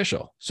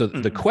superficial. So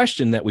the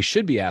question that we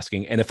should be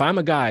asking, and if I'm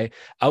a guy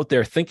out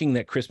there thinking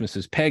that Christmas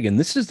is pagan,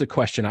 this is the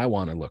question I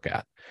want to look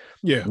at.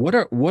 Yeah.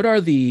 What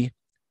are the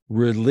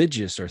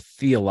religious or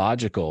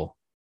theological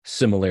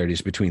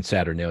similarities between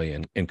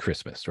Saturnalia and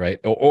Christmas, right?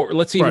 Or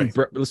let's even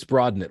let's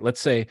broaden it.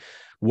 Let's say,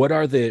 what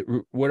are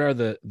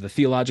the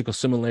theological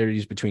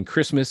similarities between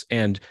Christmas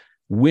and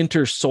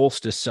winter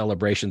solstice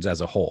celebrations as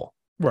a whole?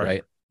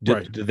 Right.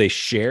 Do they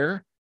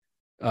share?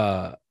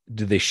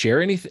 Do they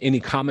share any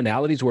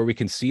commonalities where we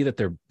can see that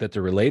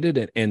they're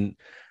related? And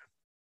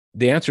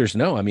the answer is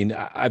no. I mean,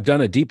 I've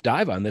done a deep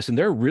dive on this, and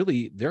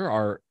there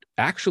are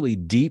actually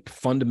deep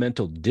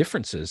fundamental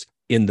differences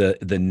in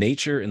the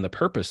nature and the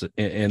purpose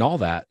and all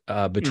that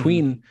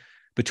between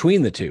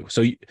the two.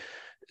 So,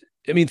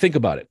 I mean, think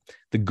about it.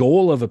 The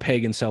goal of a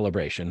pagan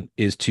celebration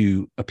is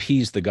to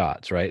appease the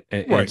gods, right?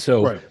 And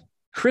so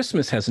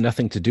Christmas has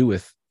nothing to do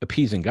with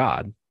appeasing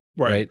God,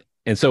 right?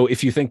 And so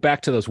if you think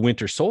back to those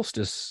winter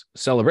solstice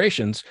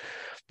celebrations,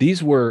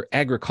 these were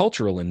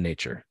agricultural in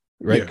nature,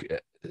 right?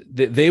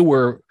 Yeah. They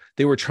were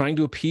trying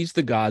to appease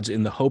the gods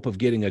in the hope of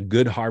getting a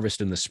good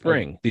harvest in the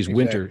spring, these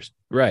winters,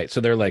 right? So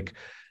they're like,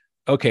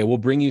 okay, we'll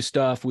bring you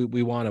stuff.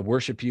 We want to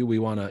worship you. We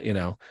want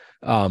to,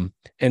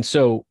 and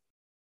so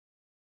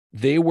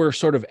they were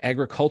sort of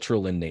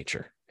agricultural in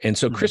nature. And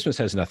so Christmas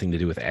has nothing to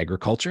do with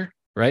agriculture,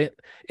 right?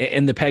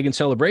 And the pagan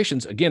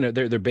celebrations, again,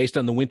 they're based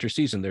on the winter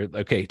season. They're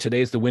okay.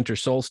 Today's the winter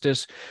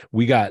solstice.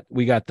 We got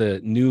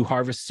the new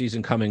harvest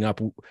season coming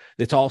up.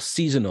 It's all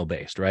seasonal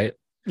based, right?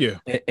 Yeah.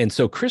 And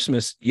so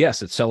Christmas,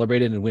 yes, it's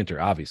celebrated in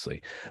winter,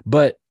 obviously,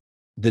 but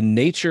the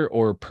nature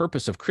or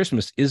purpose of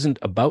Christmas isn't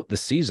about the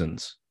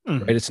seasons,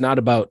 right? It's not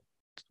about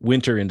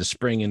winter into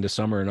spring into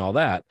summer and all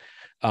that.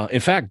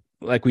 In fact,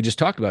 like we just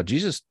talked about,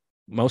 Jesus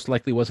most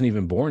likely wasn't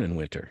even born in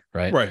winter,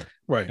 right?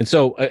 Right. And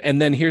so, and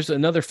then here's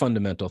another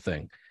fundamental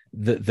thing: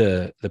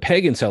 the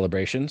pagan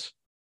celebrations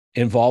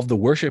involve the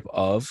worship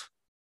of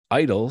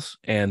idols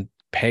and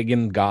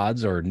pagan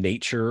gods or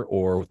nature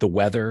or the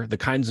weather, the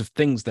kinds of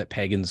things that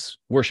pagans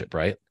worship,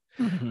 right?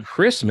 Mhm.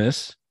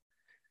 Christmas,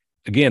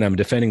 again, I'm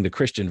defending the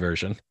Christian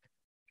version.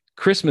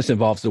 Christmas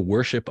involves the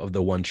worship of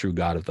the one true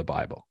God of the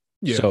Bible.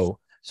 Yeah.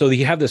 So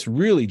you have this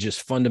really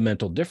just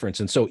fundamental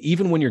difference. And so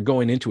even when you're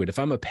going into it, if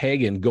I'm a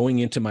pagan going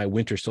into my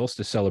winter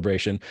solstice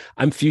celebration,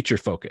 I'm future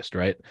focused,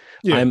 right?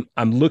 Yeah.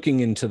 I'm looking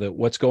into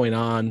what's going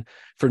on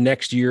for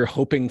next year,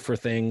 hoping for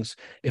things.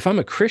 If I'm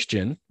a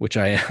Christian, which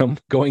I am,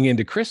 going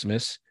into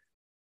Christmas,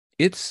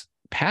 it's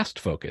past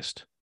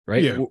focused,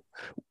 right? Yeah.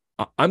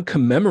 I'm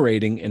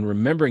commemorating and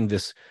remembering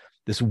this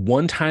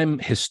one-time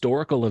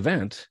historical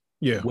event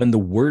Yeah. when the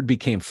word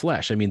became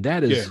flesh. I mean,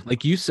 that is, Yeah.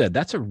 like you said,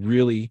 that's a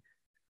really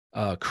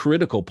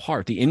critical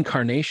part. The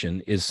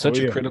incarnation is such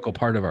a critical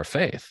part of our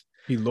faith.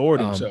 He lowered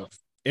himself.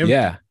 Empty,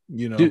 Yeah.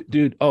 you know,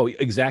 dude. Oh,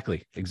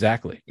 exactly.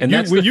 And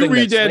when you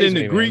read that in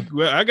the Greek, man.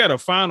 well, I got a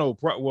kind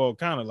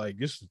of like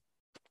this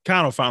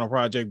kind of final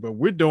project, but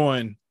we're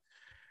doing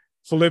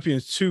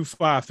Philippians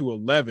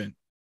 2:5-11.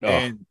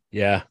 And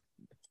yeah,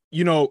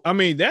 you know, I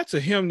mean, that's a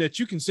hymn that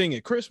you can sing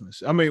at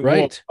Christmas. I mean,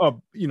 right.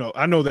 You know,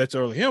 I know that's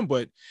early hymn,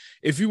 but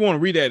if you want to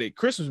read that at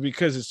Christmas,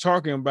 because it's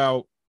talking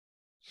about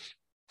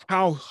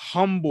how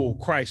humble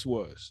Christ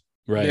was,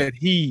 right? That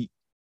he,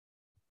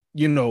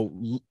 you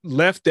know,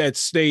 left that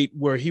state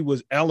where he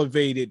was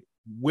elevated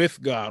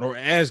with God or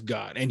as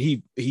God, and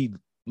he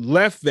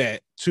left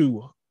that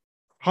to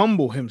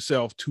humble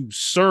himself to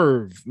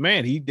serve.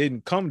 Man, he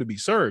didn't come to be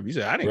served. He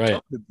said, I didn't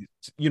come to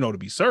be, to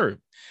be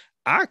served.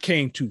 I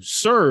came to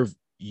serve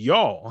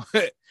y'all.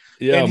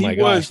 Yeah, oh my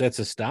gosh, that's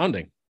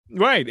astounding.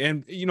 Right.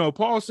 And, you know,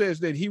 Paul says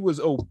that he was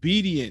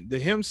obedient. The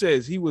hymn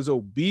says he was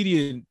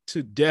obedient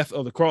to death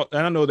of the cross.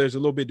 And I know there's a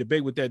little bit of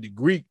debate with that. The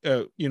Greek,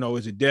 you know,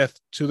 is it death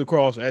to the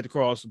cross, at the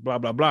cross, blah,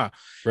 blah, blah.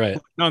 Right.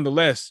 But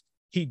nonetheless,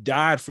 he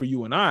died for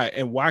you and I.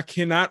 And why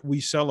cannot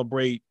we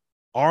celebrate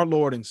our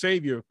Lord and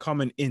Savior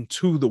coming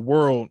into the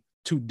world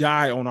to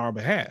die on our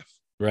behalf?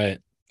 Right.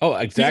 Oh,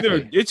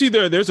 exactly. It's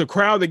either there's a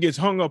crowd that gets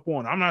hung up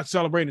on, I'm not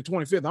celebrating the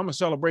 25th. I'm going to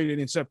celebrate it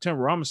in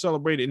September. I'm going to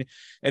celebrate it.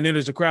 And then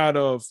there's a crowd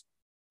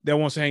that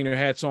wants to hang their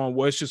hats on,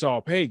 well, it's just all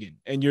pagan.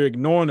 And you're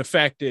ignoring the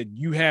fact that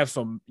you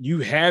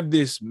have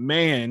this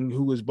man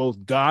who is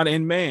both God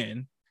and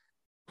man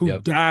who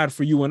died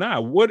for you and I.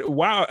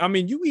 Wow. I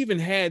mean, you even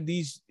had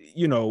these,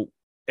 you know,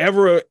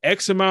 ever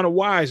X amount of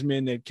wise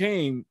men that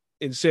came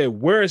and said,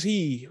 where is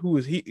he who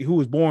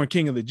was born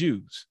King of the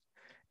Jews?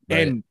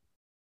 Right. And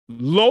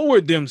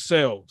lowered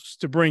themselves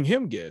to bring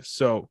him gifts.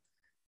 So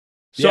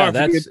sorry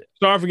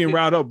for getting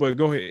riled up, but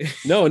go ahead.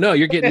 No,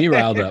 you're getting me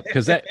riled up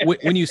because that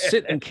when you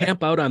sit and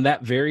camp out on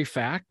that very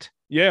fact,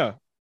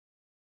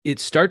 it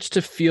starts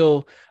to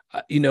feel,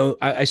 you know,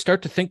 I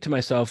start to think to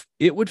myself,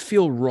 it would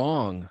feel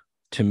wrong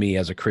to me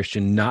as a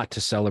Christian not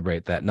to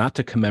celebrate that, not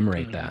to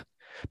commemorate that,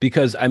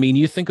 because I mean,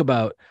 you think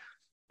about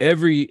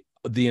the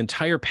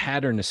entire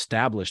pattern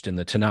established in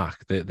the Tanakh,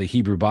 the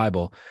Hebrew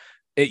Bible.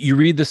 You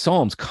read the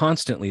Psalms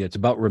constantly. It's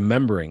about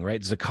remembering,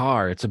 right?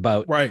 Zakar.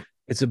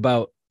 It's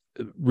about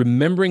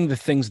remembering the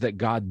things that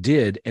God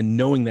did and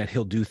knowing that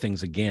he'll do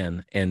things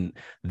again. And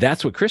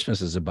that's what Christmas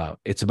is about.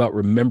 It's about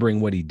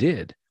remembering what he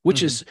did,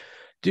 which is,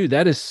 dude,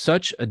 that is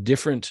such a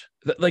different,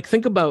 like,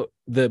 think about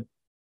the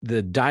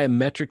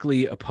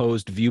diametrically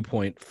opposed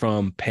viewpoint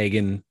from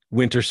pagan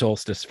winter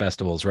solstice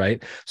festivals,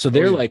 right? So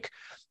they're like,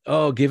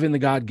 oh, giving the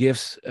God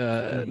gifts,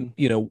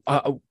 you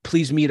know,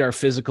 please meet our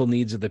physical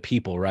needs of the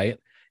people, right?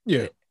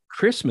 Yeah.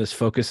 Christmas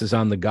focuses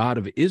on the God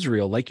of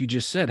Israel, like you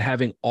just said,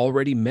 having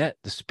already met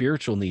the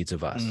spiritual needs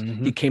of us.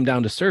 He came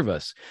down to serve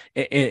us.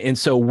 And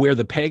so where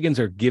the pagans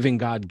are giving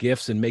God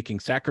gifts and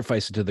making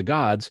sacrifices to the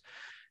gods,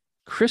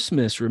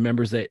 Christmas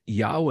remembers that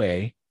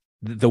Yahweh,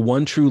 the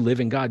one true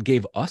living God,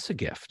 gave us a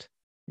gift.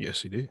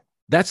 Yes, he did.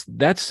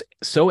 That's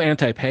so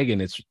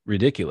anti-pagan, it's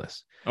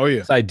ridiculous. Oh, yeah.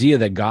 This idea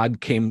that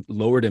God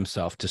lowered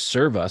himself to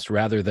serve us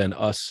rather than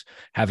us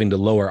having to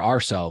lower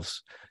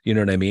ourselves. You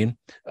know what I mean?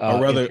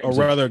 Or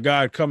rather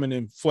God coming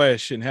in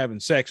flesh and having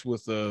sex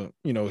with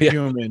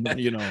human,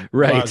 you know.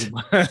 Right.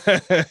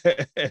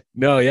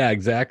 No, yeah,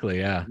 exactly.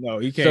 Yeah. No,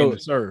 he came to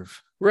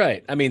serve.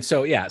 Right. I mean,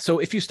 so yeah. So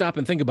if you stop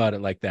and think about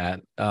it like that,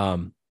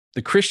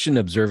 the Christian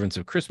observance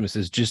of Christmas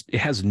is it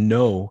has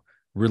no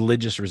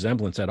religious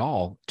resemblance at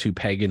all to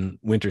pagan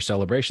winter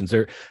celebrations.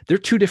 They're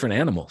two different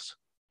animals.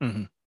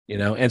 You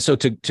know, and so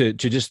to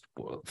just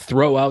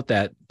throw out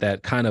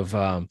that kind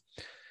of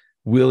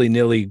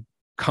willy-nilly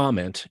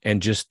comment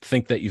and just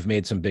think that you've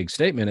made some big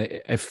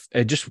statement,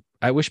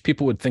 I wish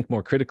people would think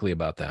more critically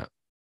about that.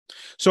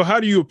 So how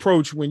do you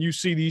approach when you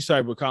see these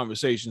type of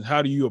conversations?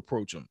 How do you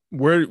approach them?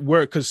 Where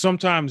because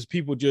sometimes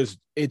people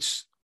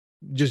it's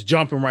just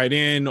jumping right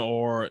in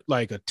or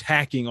like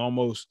attacking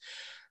almost.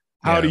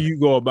 How do you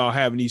go about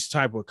having these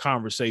type of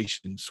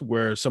conversations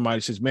where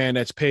somebody says, man,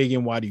 that's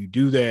pagan, why do you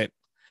do that?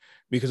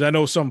 Because I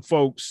know some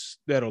folks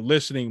that are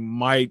listening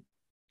might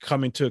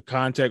come into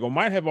contact or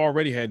might have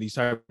already had these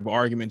type of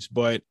arguments,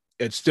 but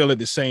it's still at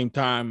the same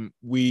time,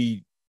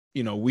 we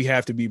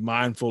have to be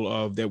mindful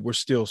of that we're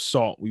still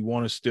salt. We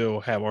want to still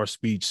have our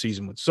speech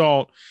seasoned with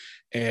salt.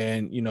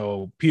 And, you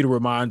know, Peter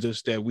reminds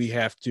us that we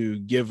have to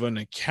give an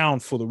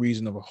account for the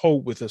reason of a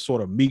hope with a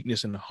sort of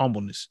meekness and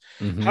humbleness.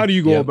 Mm-hmm. How do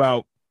you go Yep.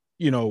 about,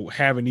 you know,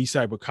 having these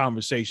type of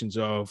conversations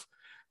of,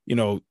 you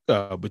know,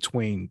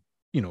 between,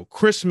 you know,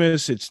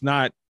 Christmas, it's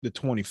not the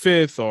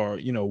 25th, or,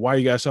 you know, why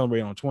you got to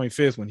celebrate on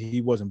 25th when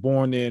he wasn't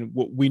born then?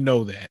 We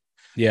know that.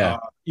 Yeah.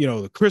 You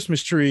know, the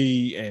Christmas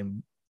tree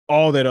and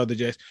all that other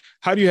jazz.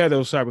 How do you have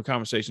those type of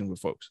conversations with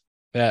folks?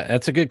 Yeah,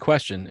 that's a good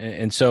question.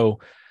 And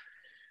so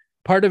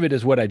part of it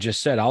is what I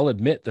just said. I'll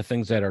admit the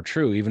things that are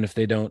true, even if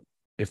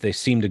they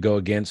seem to go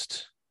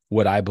against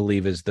what I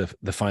believe is the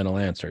final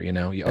answer. You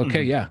know,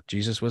 okay, yeah,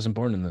 Jesus wasn't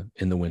born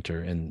in the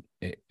winter, and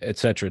et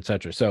cetera, et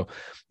cetera. So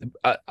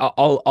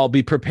I'll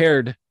be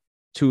prepared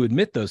to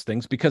admit those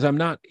things, because I'm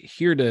not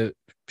here to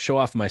show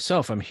off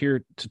myself. I'm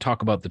here to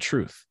talk about the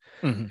truth,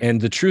 and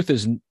the truth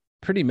is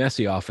pretty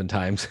messy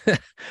oftentimes.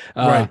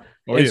 Right.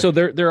 And so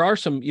there are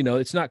some, you know,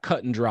 it's not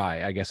cut and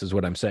dry, I guess is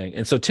what I'm saying.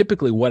 And so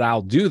typically what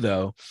I'll do,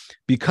 though,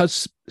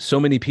 because so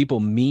many people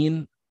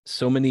mean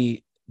so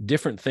many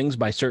different things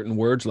by certain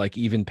words, like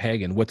even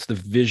pagan, what's the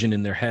vision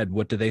in their head?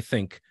 What do they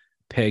think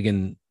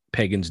pagans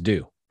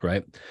do?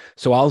 Right.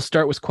 So I'll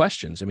start with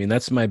questions. I mean,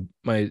 that's my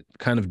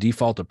kind of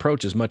default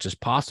approach as much as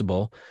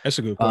possible. That's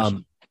a good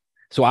question.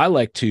 So I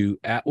like to,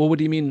 well, what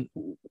do you mean?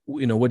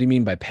 You know, what do you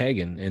mean by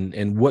pagan,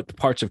 and what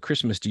parts of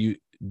Christmas do you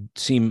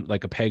seem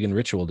like a pagan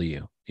ritual to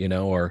you? You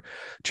know, or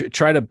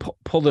try to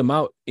pull them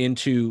out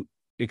into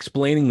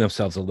explaining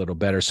themselves a little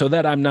better, so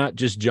that I'm not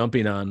just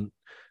jumping on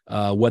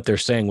what they're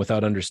saying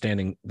without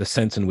understanding the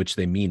sense in which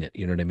they mean it.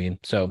 You know what I mean?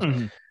 So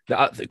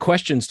the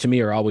questions to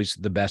me are always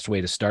the best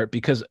way to start,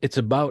 because it's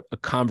about a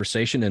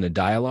conversation and a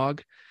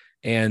dialogue.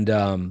 And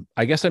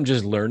I guess I'm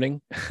just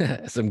learning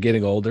as I'm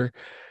getting older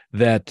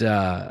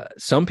that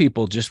some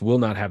people just will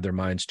not have their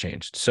minds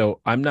changed.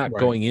 So I'm not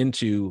going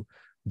into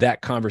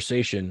that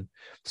conversation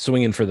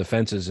swinging for the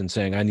fences and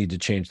saying I need to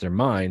change their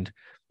mind.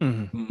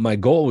 My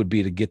goal would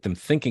be to get them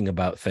thinking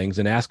about things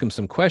and ask them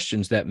some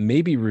questions that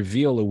maybe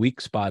reveal a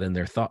weak spot in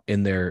their thought,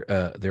 in their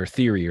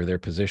theory or their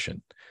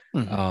position,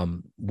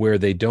 where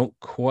they don't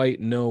quite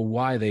know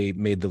why they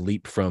made the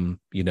leap from,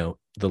 you know,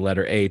 the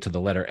letter A to the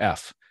letter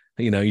F.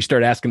 You know, you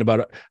start asking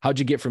about how'd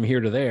you get from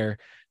here to there,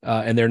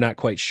 and they're not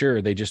quite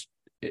sure. They just,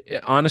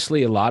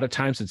 honestly, a lot of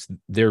times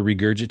they're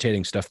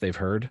regurgitating stuff they've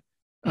heard,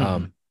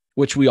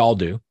 which we all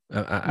do.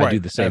 I do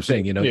the same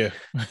thing, you know?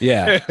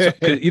 Yeah.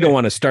 So, you don't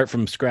want to start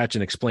from scratch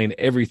and explain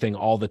everything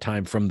all the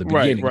time from the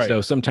beginning. Right.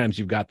 So sometimes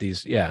you've got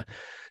these,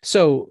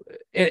 So,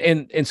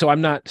 and so I'm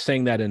not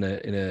saying that in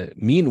a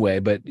mean way,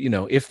 but, you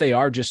know, if they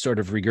are just sort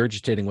of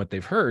regurgitating what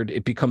they've heard,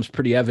 it becomes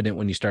pretty evident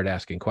when you start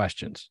asking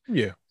questions.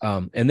 Yeah.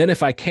 And then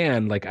if I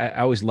can, like, I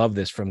always love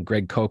this from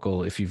Greg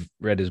Koukl. If you've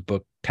read his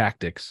book,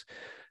 Tactics,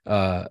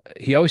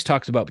 he always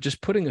talks about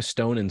just putting a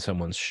stone in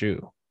someone's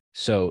shoe.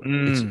 So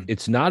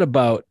it's not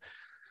about,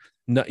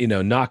 you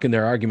know, knocking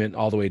their argument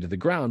all the way to the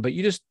ground, but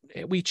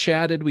we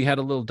chatted, we had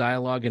a little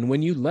dialogue. And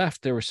when you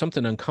left, there was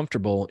something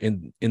uncomfortable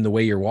in the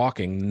way you're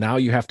walking. Now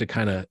you have to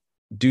kind of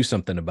do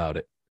something about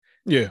it.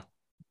 Yeah.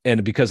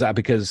 And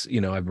because, you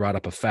know, I brought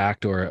up a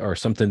fact or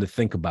something to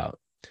think about.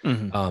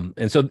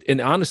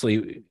 And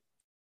honestly,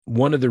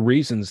 one of the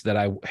reasons that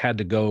I had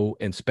to go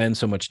and spend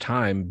so much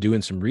time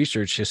doing some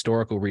research,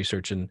 historical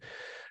research, and,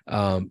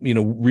 you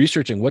know,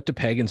 researching what do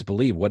pagans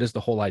believe? What is the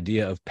whole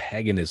idea of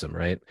paganism,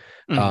 right?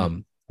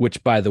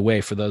 Which, by the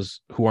way, for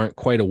those who aren't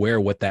quite aware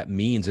what that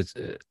means, it's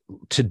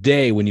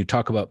today, when you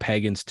talk about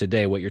pagans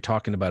today, what you're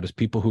talking about is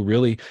people who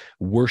really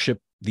worship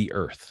the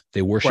earth.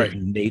 They worship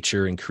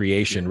nature and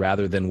creation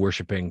rather than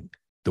worshiping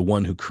the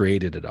one who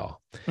created it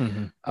all.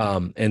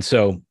 And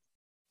so,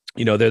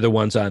 you know, they're the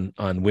ones on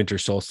winter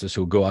solstice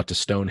who go out to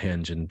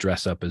Stonehenge and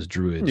dress up as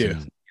druids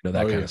and, you know,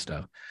 that kind of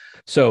stuff.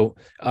 So,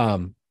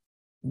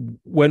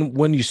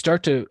 when you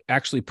start to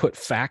actually put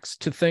facts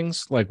to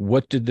things, like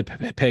what did the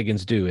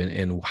pagans do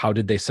and how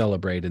did they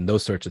celebrate and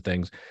those sorts of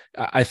things,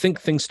 I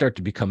think things start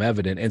to become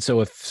evident. And so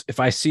if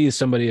I see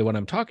somebody when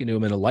I'm talking to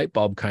them and a light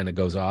bulb kind of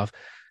goes off,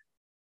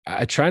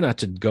 I try not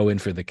to go in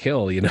for the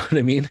kill, you know what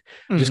I mean?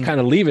 Just kind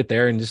of leave it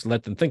there and just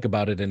let them think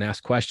about it and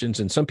ask questions.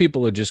 And some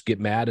people will just get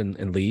mad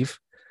and leave,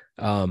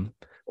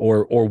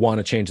 or want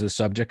to change the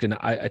subject. And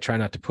I try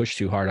not to push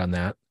too hard on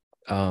that.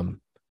 And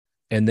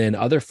then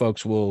other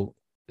folks will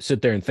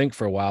sit there and think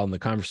for a while, and the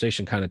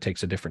conversation kind of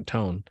takes a different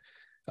tone.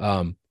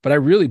 But I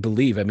really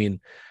believe, I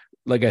mean,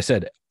 like I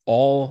said,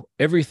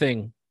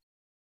 everything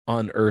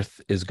on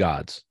earth is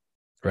God's,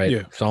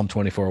 right? Psalm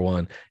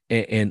 24:1,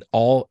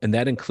 and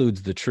that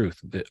includes the truth.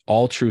 That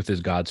all truth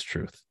is God's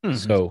truth.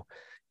 So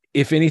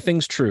if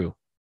anything's true,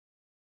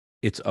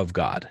 it's of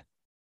God.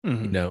 You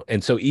know,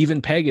 and so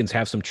even pagans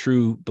have some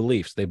true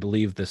beliefs. They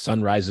believe the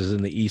sun rises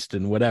in the east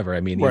and whatever. I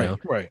mean, you know,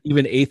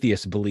 even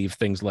atheists believe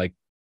things like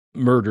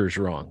murder's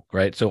wrong,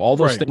 right? So all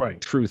those things are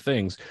true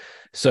things.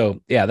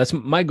 So that's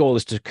my goal,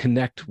 is to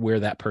connect where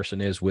that person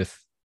is with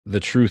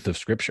the truth of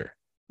Scripture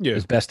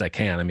as best I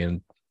can. I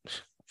mean,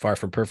 far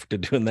from perfect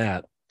at doing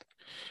that.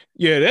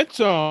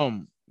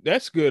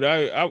 That's good.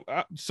 I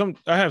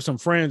have some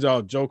friends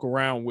I'll joke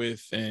around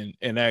with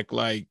and act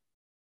like,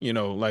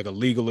 like a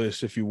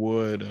legalist, if you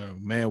would.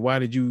 Man, why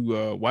do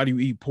you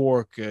eat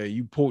pork?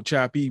 You pork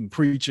chop eating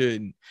preacher,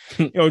 and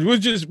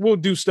we'll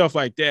do stuff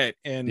like that.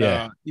 And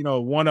Yeah.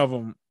 one of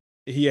them,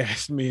 he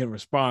asked me in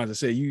response. I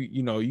said, you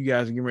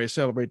guys are getting ready to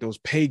celebrate those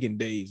pagan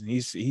days, and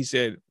he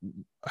said,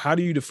 how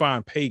do you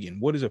define pagan?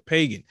 What is a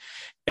pagan?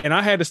 And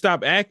I had to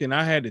stop acting.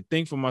 I had to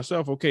think for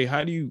myself. Okay,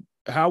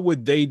 how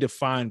would they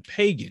define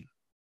pagan?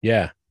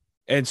 Yeah.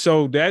 And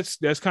so that's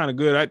kind of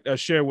good. I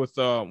share with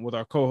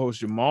our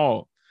co-host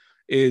Jamal,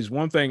 is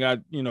one thing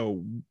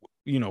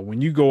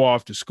when you go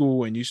off to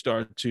school and you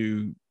start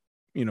to,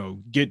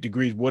 get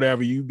degrees,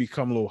 whatever, you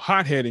become a little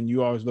hothead and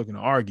you always looking to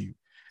argue.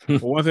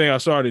 But one thing I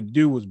started to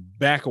do was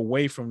back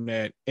away from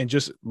that and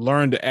just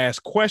learn to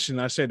ask questions.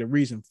 I said the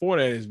reason for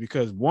that is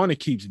because, one,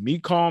 it keeps me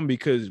calm,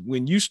 because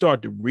when you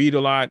start to read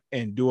a lot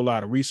and do a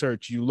lot of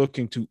research, you're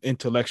looking to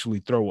intellectually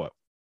throw up.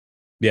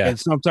 Yeah. And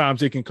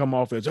sometimes it can come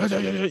off as,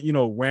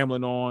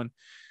 rambling on,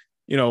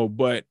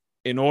 but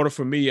in order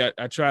for me,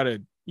 I try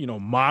to,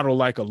 model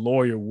like a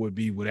lawyer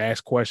would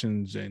ask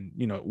questions, and,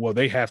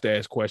 they have to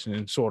ask questions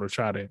and sort of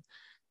try to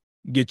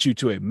get you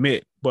to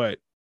admit. But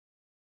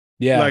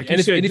yeah, like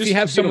and said, if you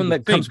have someone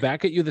that comes think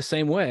back at you the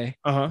same way,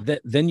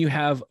 then you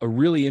have a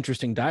really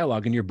interesting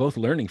dialogue, and you're both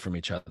learning from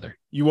each other.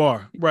 You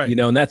are right,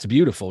 and that's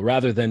beautiful,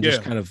 rather than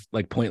just kind of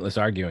like pointless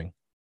arguing.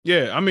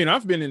 Yeah, I mean,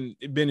 I've been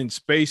in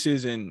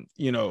spaces, and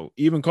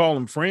even call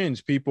them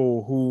friends,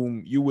 people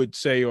whom you would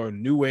say are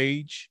new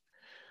age,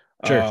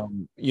 sure,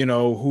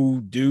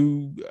 who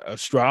do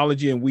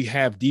astrology, and we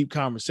have deep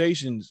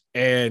conversations,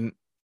 and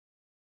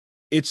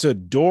it's a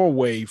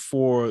doorway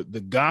for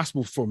the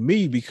gospel for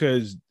me,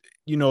 because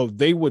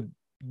they would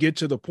get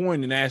to the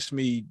point and ask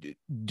me,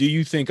 do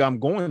you think I'm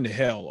going to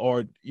hell,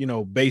 or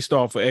based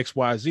off of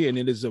XYZ, and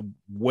it is a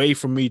way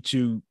for me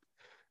to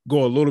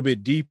go a little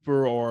bit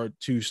deeper, or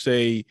to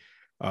say,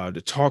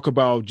 to talk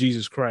about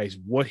Jesus Christ,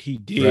 what he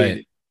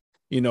did,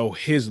 right.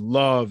 His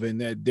love, and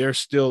that there's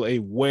still a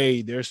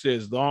way. There's,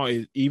 as long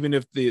as, even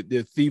if the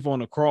thief on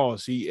the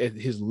cross, he, at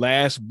his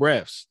last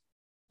breaths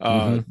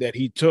that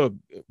he took,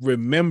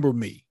 remember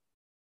me,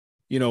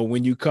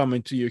 when you come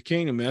into your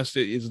kingdom. And that's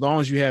it. As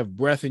long as you have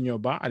breath in your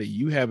body,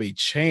 you have a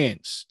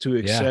chance to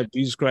accept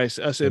Jesus Christ.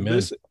 I said,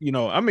 this,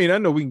 I mean, I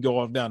know we can go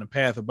off down the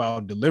path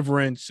about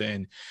deliverance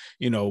and,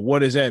 what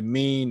does that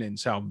mean, and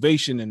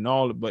salvation and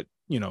all, but,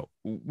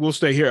 we'll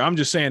stay here. I'm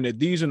just saying that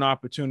these are an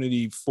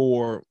opportunity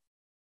for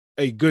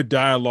a good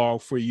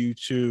dialogue for you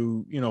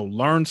to,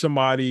 learn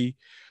somebody,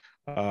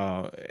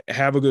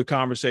 have a good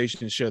conversation,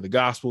 and share the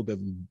gospel. That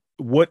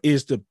what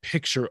is the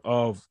picture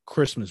of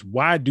Christmas?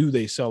 Why do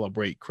they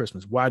celebrate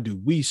Christmas? Why do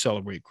we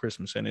celebrate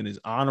Christmas? And it is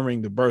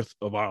honoring the birth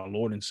of our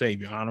Lord and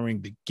Savior,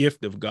 honoring the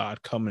gift of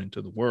God coming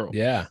into the world.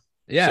 Yeah.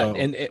 So,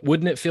 and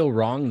wouldn't it feel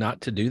wrong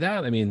not to do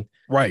that? I mean,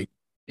 right.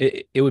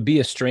 It would be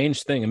a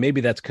strange thing. And maybe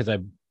that's because I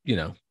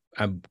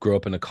grew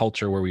up in a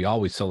culture where we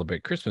always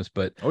celebrate Christmas,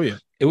 but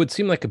it would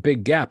seem like a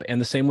big gap. And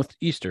the same with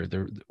Easter.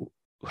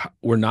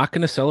 We're not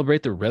going to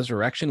celebrate the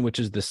resurrection, which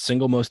is the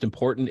single most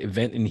important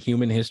event in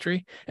human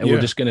history, and we're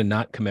just going to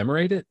not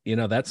commemorate it.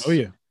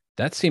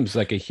 That seems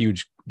like a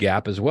huge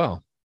gap as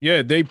well. Yeah,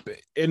 I think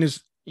it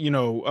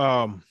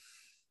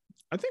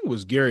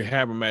was Gary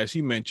Habermas.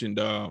 He mentioned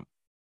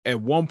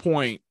at one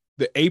point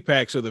the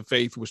apex of the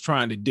faith was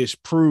trying to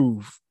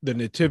disprove the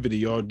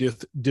nativity, or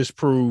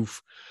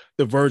disprove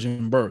the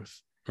virgin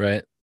birth.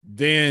 Right.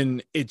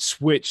 Then it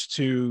switched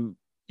to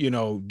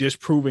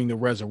disproving the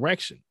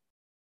resurrection.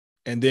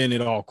 And then it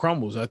all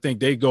crumbles. I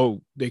think they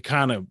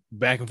kind of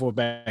back and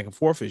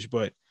forth-ish,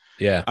 but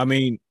I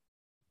mean,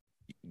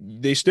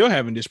 they still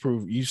haven't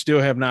disproved. You still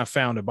have not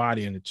found a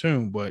body in the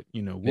tomb, but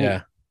no,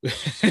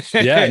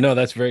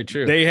 that's very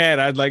true. They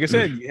had, like I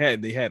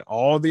said, they had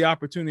all the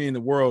opportunity in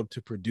the world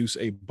to produce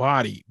a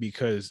body,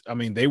 because I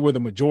mean, they were the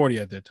majority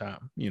at that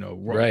time,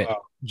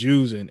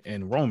 Jews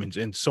and Romans,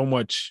 and so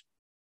much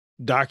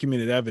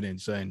documented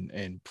evidence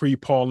and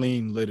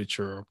pre-Pauline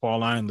literature or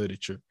Pauline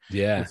literature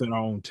within our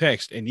own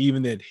text, and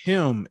even that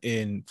hymn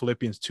in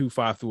Philippians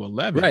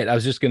 2:5-11. Right. I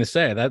was just going to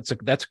say that's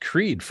a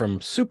creed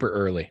from super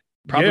early,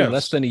 probably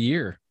less than a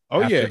year.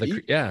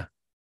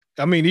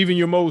 I mean, even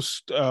your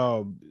most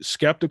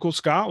skeptical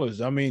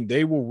scholars, I mean,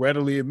 they will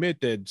readily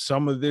admit that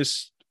some of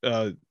this,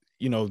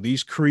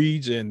 these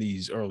creeds and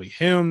these early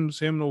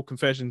hymnal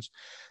confessions,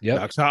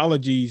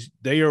 doxologies,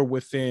 they are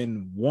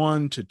within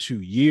 1 to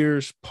 2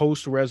 years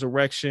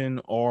post-resurrection,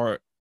 or,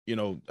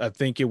 I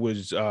think it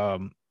was, I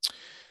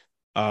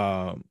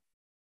don't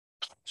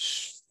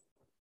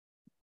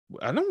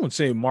want to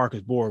say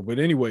Marcus Borg, but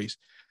anyways,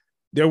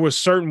 there were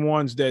certain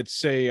ones that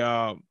say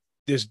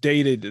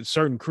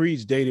certain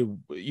creeds dated,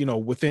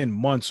 within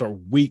months or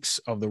weeks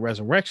of the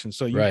resurrection.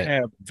 So you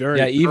have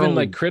even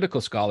like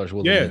critical scholars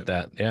will admit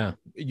that. Yeah.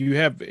 You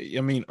have,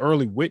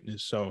 early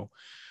witness. So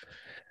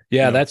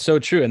that's so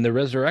true. And the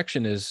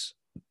resurrection is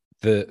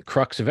the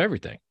crux of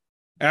everything.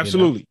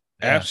 Absolutely.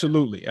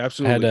 Absolutely. I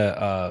had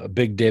a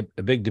big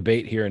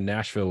debate here in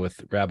Nashville with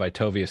Rabbi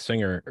Tovia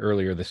Singer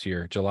earlier this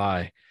year,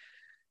 July.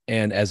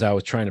 And as I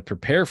was trying to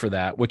prepare for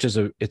that, which is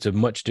it's a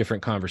much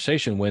different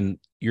conversation when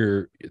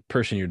your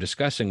person you're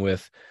discussing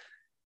with,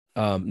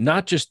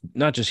 not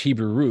just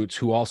Hebrew roots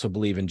who also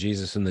believe in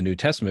Jesus in the New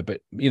Testament,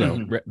 but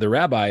the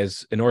rabbi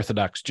is an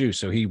Orthodox Jew,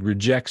 so he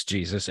rejects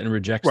Jesus and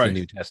rejects the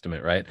New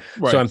Testament, right?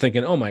 So I'm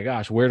thinking, oh my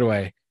gosh,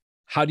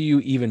 how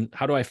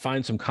do I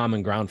find some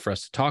common ground for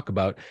us to talk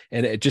about?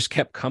 And it just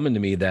kept coming to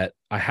me that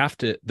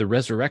the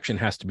resurrection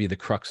has to be the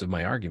crux of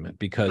my argument,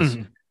 because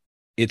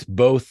it's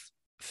both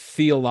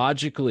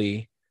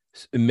theologically,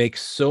 it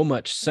makes so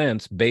much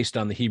sense based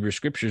on the Hebrew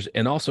scriptures,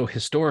 and also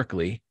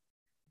historically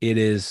it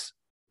is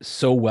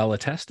so well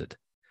attested,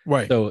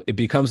 right? So it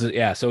becomes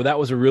so that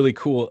was a really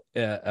cool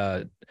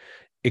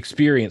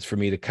experience for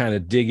me to kind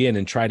of dig in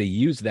and try to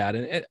use that,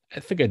 and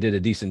I think I did a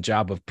decent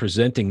job of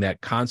presenting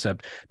that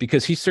concept,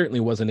 because he certainly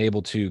wasn't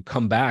able to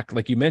come back,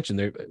 like you mentioned,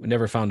 they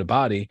never found a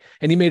body,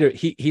 and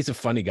he's a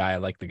funny guy, I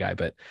like the guy,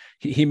 but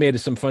he made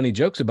some funny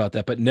jokes about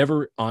that, but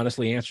never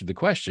honestly answered the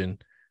question,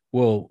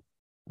 well,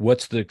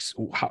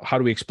 how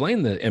do we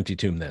explain the empty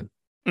tomb then?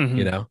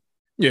 And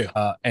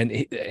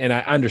I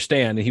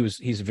understand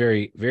he's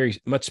very, very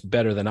much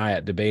better than I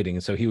at debating,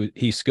 and so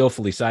he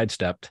skillfully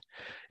sidestepped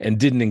and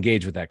didn't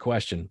engage with that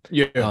question,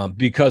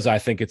 because I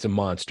think it's a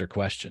monster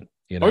question.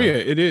 Oh yeah,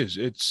 it is.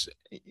 It's,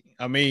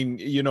 I mean,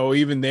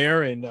 even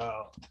there, and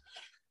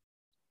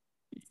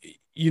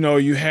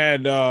you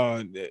had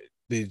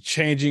the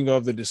changing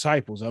of the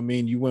disciples. I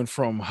mean, you went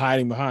from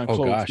hiding behind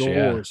closed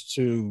doors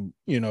to,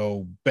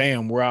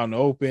 bam, we're out in the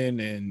open.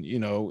 And,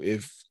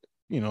 if,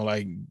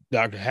 like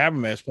Dr.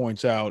 Habermas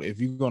points out, if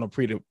you're going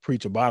to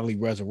preach a bodily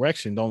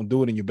resurrection, don't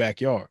do it in your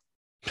backyard.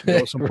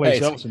 Go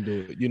someplace else and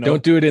do it,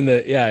 Don't do it in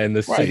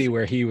the city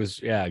where he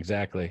was. Yeah,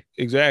 exactly.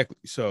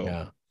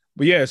 So,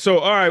 but so,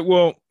 all right,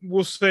 well,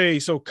 we'll say,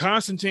 so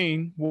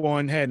Constantine,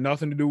 one, had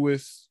nothing to do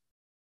with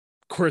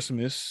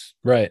Christmas.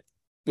 Right.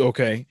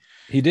 Okay.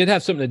 He did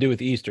have something to do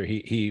with Easter.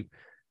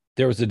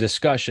 There was a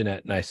discussion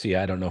at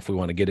Nicaea. I don't know if we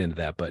want to get into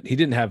that, but he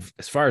didn't have,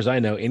 as far as I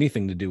know,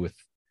 anything to do with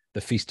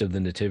the Feast of the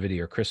Nativity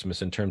or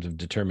Christmas in terms of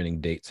determining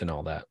dates and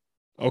all that.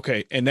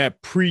 Okay. And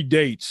that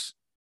predates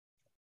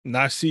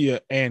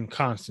Nicaea and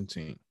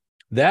Constantine.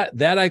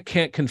 That I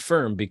can't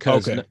confirm,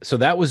 because so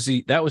that was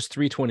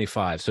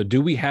 325. So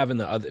do we have in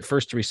the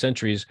first 3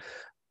 centuries?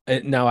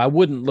 Now I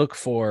wouldn't look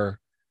for,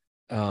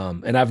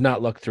 and I've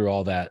not looked through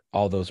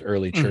all those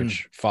early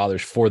church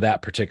fathers for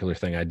that particular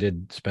thing. I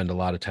did spend a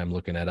lot of time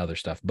looking at other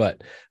stuff,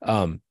 but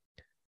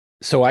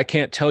so I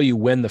can't tell you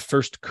when the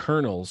first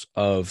kernels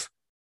of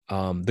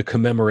the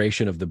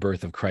commemoration of the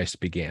birth of Christ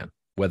began,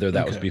 whether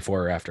that was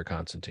before or after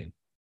Constantine.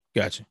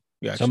 Gotcha.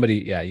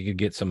 Somebody, you could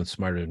get someone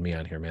smarter than me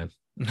on here, man.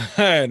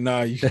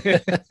 No,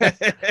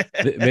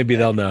 maybe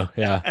they'll know.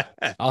 Yeah,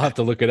 I'll have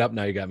to look it up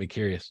now. You got me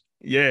curious.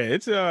 Yeah,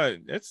 it's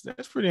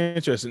that's pretty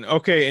interesting.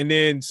 Okay, and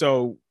then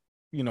so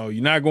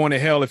you're not going to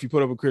hell if you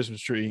put up a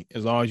Christmas tree,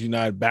 as long as you're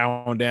not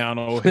bowing down,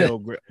 oh hell,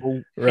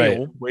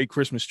 great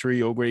Christmas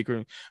tree, oh great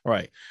Christmas. All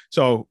right.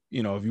 So,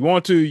 if you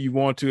want to, you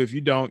want to. If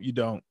you don't, you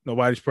don't.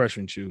 Nobody's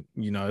pressuring you.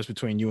 It's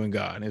between you and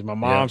God. And as my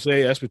mom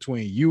say, that's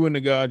between you and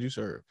the God you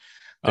serve.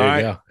 All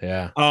right.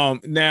 Yeah.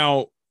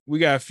 Now we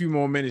got a few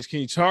more minutes. Can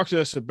you talk to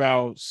us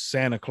about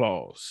Santa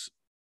Claus?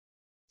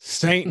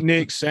 Saint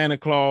Nick, Santa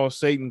Claus,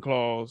 Satan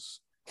Claus.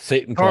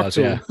 Satan Claus,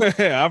 yeah.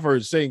 I've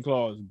heard Satan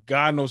Claus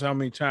God knows how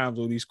many times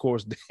on these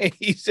course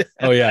days.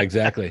 Oh yeah,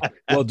 exactly.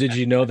 Well, did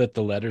you know that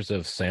the letters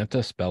of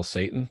Santa spell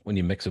Satan when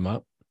you mix them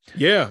up?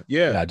 Yeah.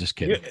 Nah, just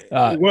kidding.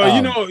 I've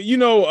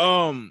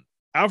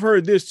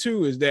heard this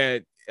too, is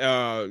that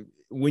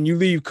when you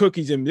leave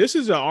cookies, and this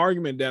is an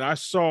argument that I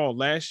saw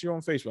last year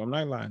on Facebook, I'm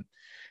not lying.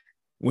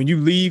 When you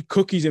leave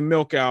cookies and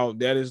milk out,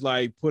 that is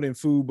like putting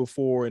food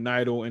before an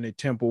idol in a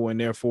temple, and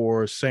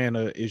therefore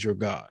Santa is your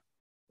God.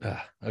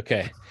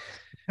 Okay.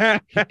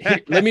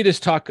 Let me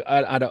just talk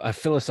at a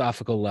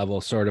philosophical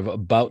level sort of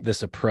about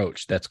this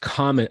approach that's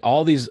common.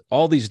 All these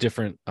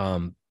different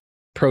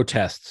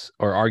protests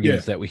or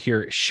arguments that we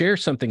hear share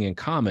something in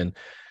common.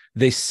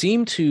 They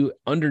seem to,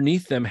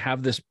 underneath them,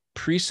 have this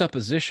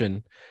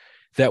presupposition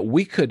that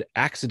we could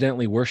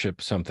accidentally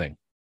worship something,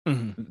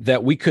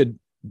 that we could,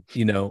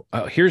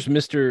 here's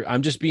Mr.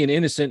 I'm just being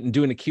innocent and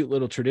doing a cute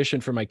little tradition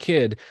for my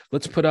kid.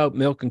 Let's put out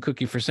milk and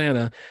cookie for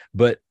Santa.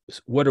 But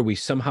what are we,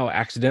 somehow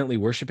accidentally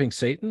worshiping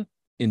Satan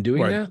in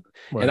doing that?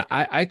 Right. And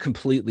I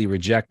completely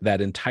reject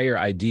that entire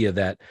idea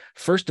that,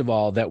 first of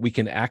all, that we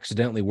can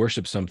accidentally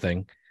worship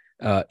something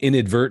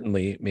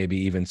inadvertently, maybe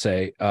even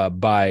say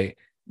by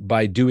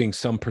doing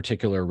some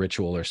particular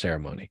ritual or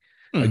ceremony.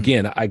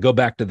 Again, I go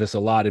back to this a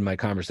lot in my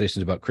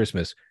conversations about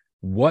Christmas.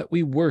 What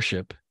we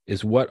worship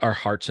is what our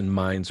hearts and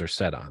minds are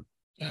set on.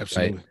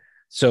 Absolutely. Right?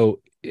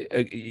 So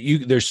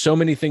there's so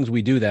many things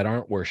we do that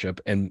aren't worship,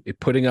 and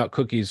putting out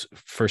cookies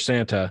for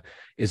Santa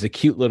is a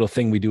cute little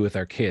thing we do with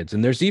our kids.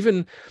 And there's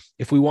even,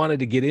 if we wanted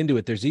to get into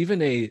it, there's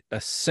even a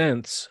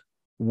sense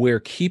where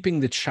keeping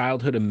the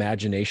childhood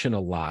imagination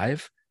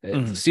alive.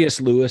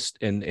 C.S. Lewis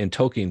and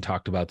Tolkien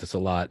talked about this a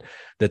lot,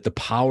 that the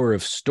power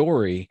of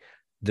story,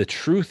 the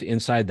truth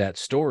inside that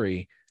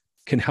story,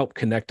 can help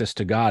connect us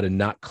to God and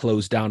not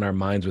close down our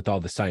minds with all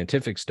the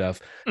scientific stuff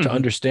to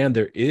understand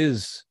there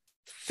is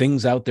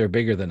things out there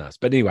bigger than us.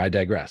 But anyway, I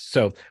digress.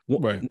 So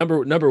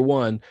number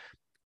one,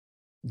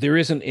 there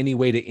isn't any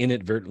way to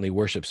inadvertently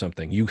worship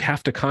something. You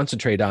have to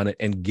concentrate on it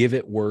and give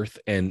it worth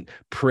and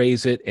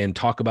praise it and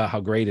talk about how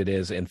great it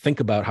is and think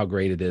about how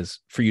great it is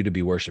for you to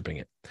be worshiping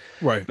it.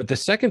 Right. But the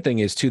second thing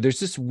is too, there's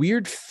this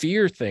weird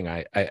fear thing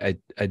I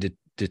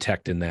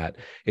detect in that.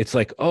 It's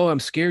like, oh,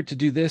 I'm scared to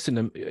do this,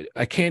 and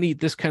I can't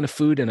eat this kind of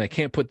food, and I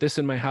can't put this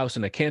in my house,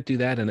 and I can't do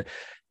that. And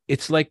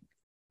it's like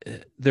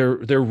they're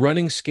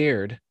running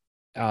scared,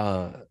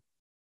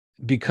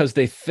 because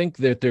they think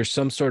that there's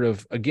some sort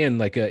of, again,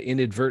 like an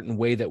inadvertent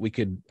way that we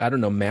could, I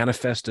don't know,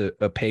 manifest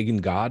a pagan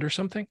god or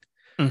something.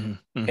 And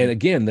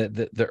again,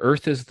 the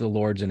earth is the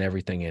Lord's and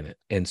everything in it.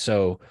 And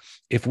so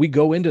if we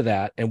go into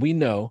that, and we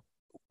know,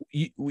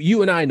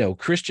 you and I know,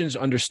 Christians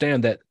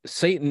understand that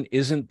Satan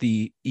isn't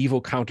the evil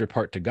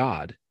counterpart to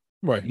God.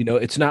 Right. You know,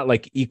 it's not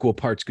like equal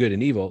parts good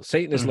and evil.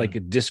 Satan is like a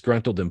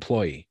disgruntled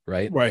employee,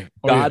 right? Right.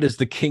 God is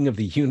the king of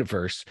the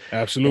universe.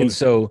 Absolutely. And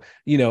so,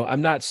 you know,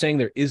 I'm not saying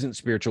there isn't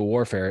spiritual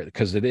warfare,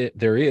 because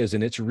there is,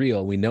 and it's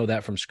real. We know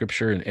that from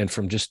scripture and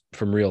from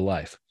real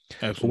life.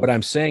 Absolutely. But what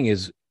I'm saying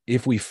is,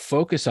 if we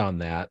focus on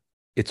that,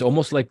 it's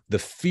almost like the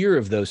fear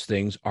of those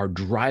things are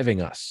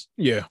driving us.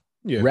 Yeah.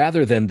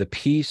 Rather than the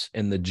peace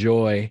and the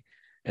joy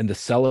and the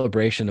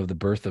celebration of the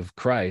birth of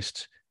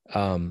Christ,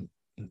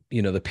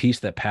 you know, the peace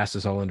that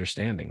passes all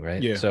understanding,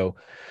 right? Yeah.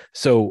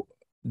 So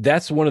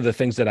that's one of the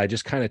things that I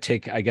just kind of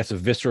take, I guess, a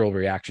visceral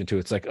reaction to.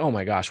 It's like, oh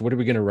my gosh, what are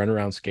we going to run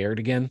around scared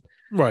again?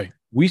 Right.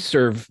 We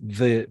serve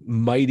the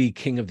mighty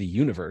king of the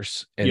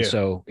universe. And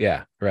so,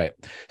 yeah, right.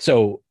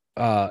 So,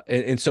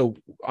 and so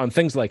on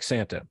things like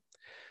Santa,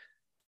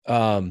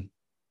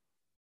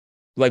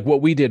 like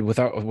what we did with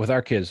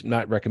our kids,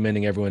 not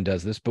recommending everyone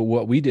does this, but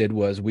what we did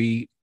was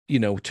we, you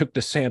know, took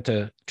the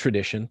Santa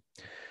tradition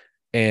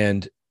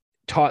and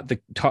taught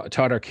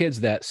our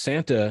kids that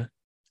Santa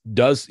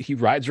he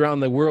rides around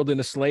the world in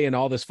a sleigh and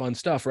all this fun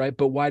stuff, right?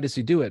 But why does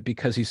he do it?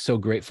 Because he's so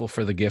grateful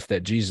for the gift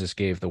that Jesus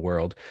gave the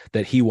world,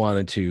 that he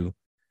wanted to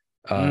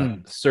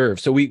serve.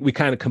 So we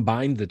kind of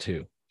combined the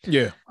two.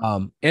 Yeah.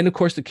 And of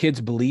course the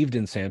kids believed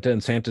in Santa,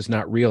 and Santa's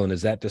not real, and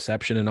is that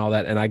deception and all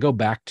that. And I go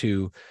back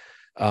to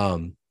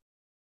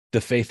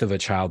the faith of a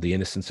child, the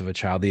innocence of a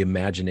child, the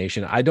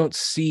imagination. I don't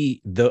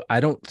see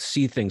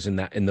things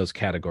in those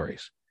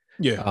categories.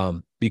 Yeah.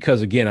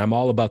 Because again, I'm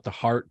all about the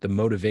heart, the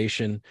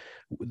motivation,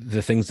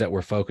 the things that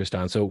we're focused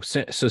on. So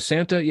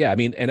Santa, yeah, I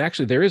mean, and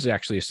actually there is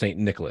actually a Saint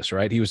Nicholas,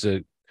 right? He was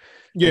the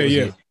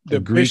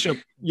Greek bishop.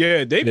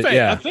 Yeah.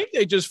 Yeah. I think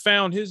they just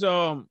found his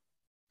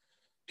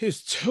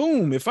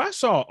tomb. If I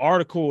saw an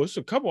article, it's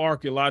a couple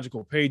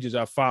archaeological pages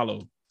I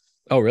follow.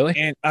 Oh, really?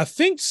 And I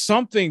think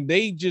something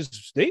they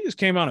just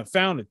came out and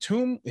found a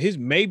tomb.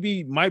 Might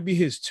be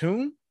his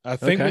tomb. I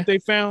think what they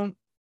found.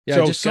 Yeah,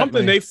 so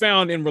something they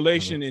found in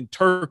relation in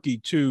Turkey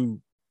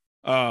to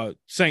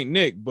Saint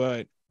Nick.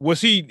 But was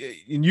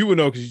he? And you would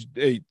know because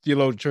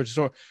theologian church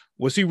story.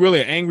 Was he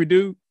really an angry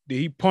dude? Did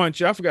he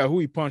punch? I forgot who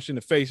he punched in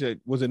the face.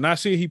 Was it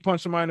Nicaea? He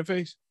punched somebody in the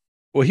face.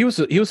 Well, he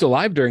was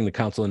alive during the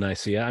Council of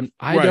Nicaea.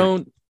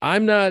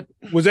 I'm not.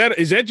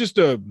 Is that just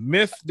a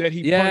myth that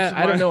he? Yeah,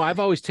 I don't know. I've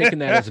always taken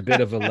that as a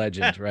bit of a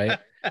legend, right?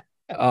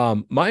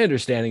 My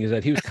understanding is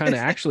that he was kind of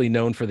actually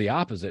known for the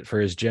opposite, for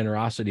his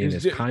generosity and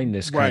his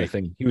kindness kind of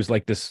thing. He was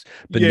like this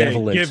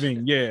benevolent,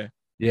 giving.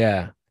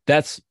 Yeah.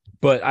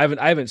 But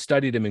I haven't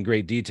studied him in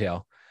great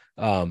detail.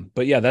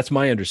 But yeah, that's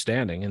my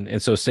understanding.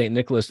 And so Saint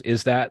Nicholas,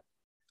 is that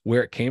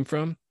where it came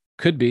from?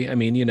 Could be. I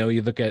mean, you know,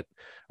 you look at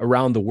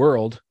around the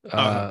world,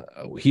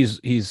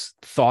 he's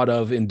thought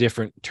of in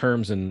different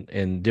terms and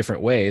in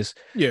different ways.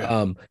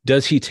 Yeah.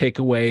 Does he take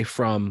away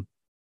from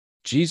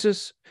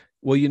Jesus?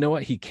 Well, you know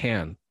what? He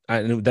can.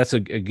 And that's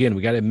again,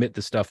 we got to admit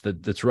the stuff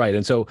that's right.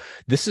 And so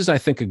this is, I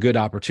think, a good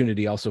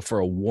opportunity also for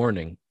a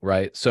warning,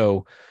 right?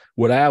 So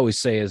what I always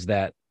say is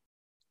that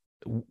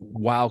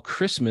while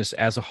Christmas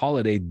as a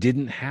holiday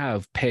didn't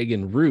have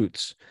pagan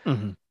roots,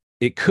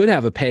 it could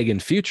have a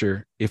pagan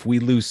future if we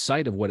lose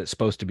sight of what it's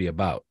supposed to be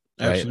about.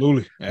 Right?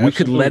 Absolutely. We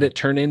could let it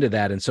turn into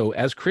that. And so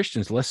as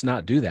Christians, let's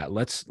not do that.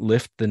 Let's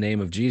lift the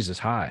name of Jesus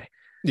high.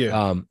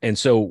 Yeah. And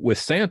so with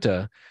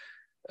Santa,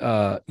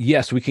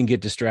 yes, we can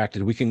get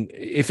distracted. We can,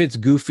 if it's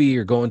goofy,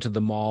 you're going to the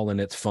mall and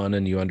it's fun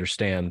and you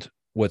understand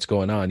what's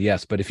going on.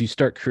 Yes. But if you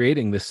start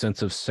creating this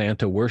sense of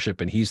Santa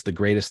worship and he's the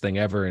greatest thing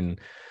ever, and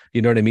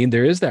you know what I mean?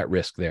 There is that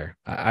risk there.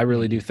 I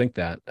really do think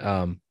that.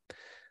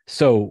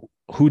 So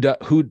who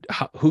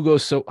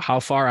goes how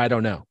far? I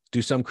don't know.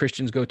 Do some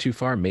Christians go too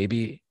far?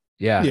 Maybe.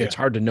 Yeah. It's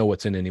hard to know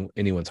what's in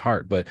anyone's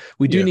heart, but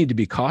we do need to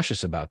be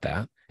cautious about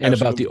that. And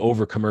about the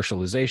over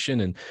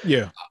commercialization. And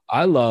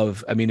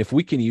I mean, if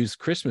we can use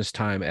Christmas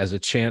time as a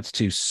chance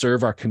to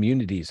serve our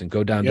communities and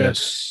go down to,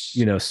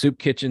 you know, soup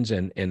kitchens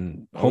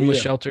and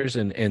homeless shelters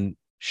and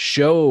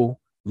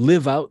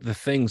live out the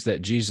things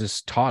that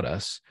Jesus taught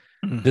us,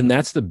 then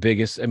that's the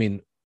biggest. I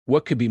mean,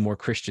 what could be more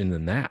Christian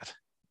than that?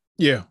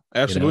 Yeah,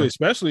 absolutely. You know?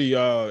 Especially,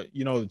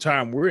 you know, the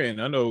time we're in.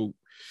 I know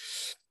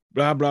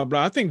blah, blah,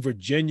 blah. I think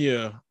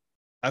Virginia,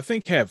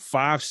 had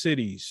 5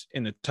 cities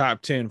in the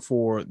top 10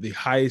 for the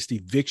highest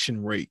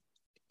eviction rate,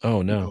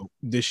 Oh no.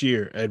 this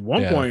year. At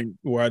one Yeah. point,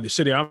 where the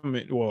city I'm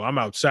in, well, I'm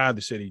outside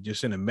the city,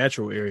 just in the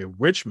metro area,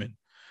 Richmond.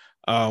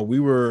 We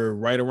were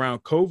right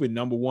around COVID,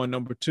 number one,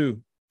 number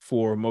two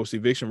for most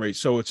eviction rates.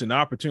 So it's an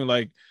opportunity,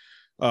 like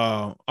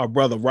our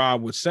brother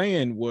Rob was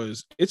saying,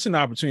 it's an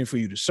opportunity for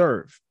you to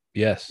serve.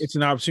 Yes. It's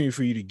an opportunity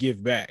for you to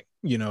give back.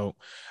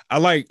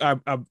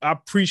 I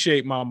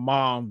appreciate my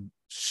mom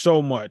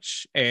so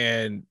much,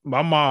 and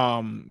my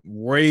mom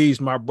raised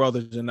my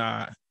brothers and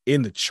I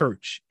in the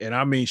church. And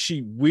I mean,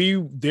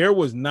 there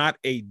was not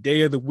a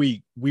day of the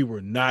week we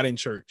were not in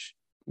church.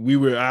 We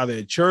were either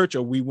at church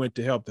or we went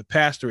to help the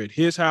pastor at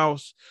his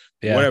house,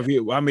 Yeah. whatever.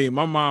 I mean,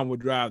 my mom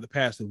would drive the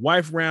pastor's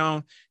wife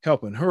around,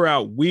 helping her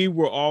out. We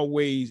were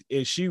always,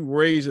 and she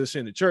raised us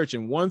in the church.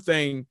 And one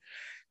thing,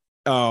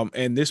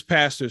 and this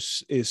pastor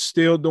is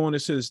still doing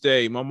this to this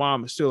day. My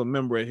mom is still a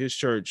member at his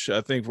church,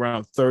 I think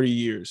around 30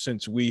 years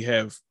since we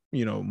have,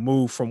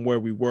 moved from where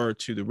we were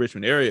to the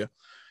Richmond area,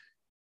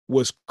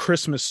 was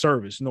Christmas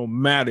service. No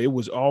matter, it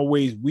was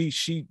always,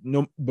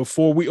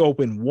 before we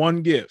opened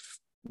one gift,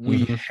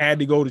 we had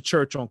to go to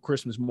church on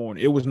Christmas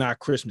morning. It was not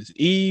Christmas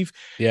Eve.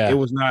 Yeah. It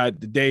was not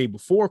the day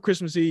before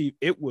Christmas Eve.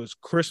 It was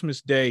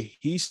Christmas Day.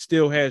 He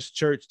still has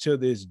church to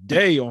this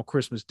day on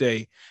Christmas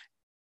Day.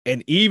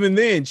 And even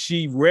then,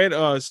 she read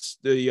us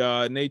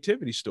the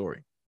nativity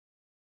story.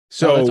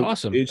 So that's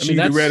awesome. She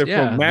read it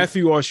from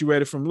Matthew or she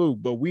read it from Luke,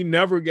 but we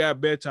never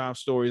got bedtime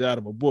stories out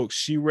of a book.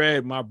 She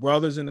read, my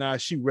brothers and I,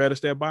 she read us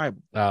that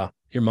Bible.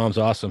 Your mom's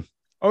awesome.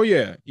 Oh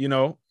yeah.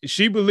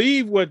 She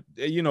believed what,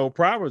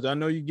 Proverbs. I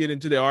know you get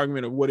into the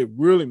argument of what it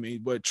really means,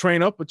 but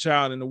train up a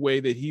child in the way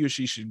that he or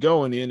she should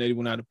go, and then they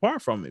will not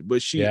depart from it.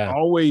 But she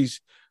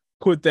always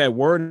put that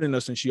word in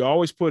us, and she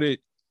always put it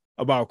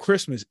about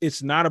Christmas.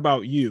 It's not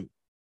about you.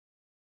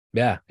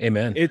 Yeah.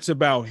 Amen. It's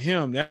about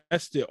him.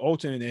 That's the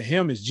ultimate. And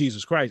him is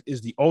Jesus Christ, is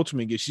the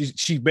ultimate gift.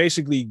 She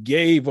basically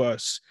gave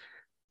us,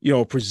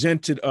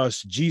 presented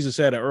us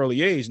Jesus at an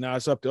early age. Now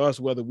it's up to us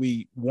whether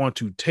we want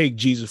to take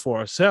Jesus for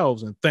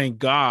ourselves. And thank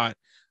God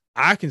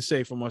I can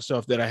say for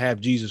myself that I have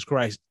Jesus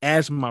Christ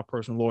as my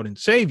personal Lord and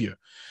Savior.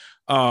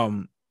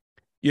 And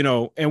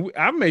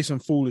I've made some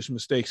foolish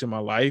mistakes in my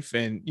life,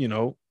 and,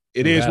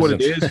 it is what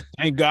it is.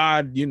 Thank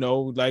God,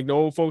 like the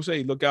old folks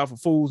say, look out for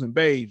fools and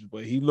babes,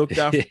 but he looked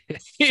out for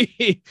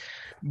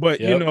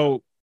but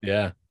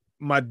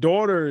my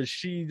daughter,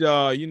 she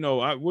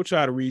we'll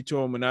try to read to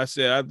him. And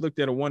I looked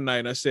at her one night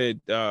and I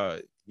said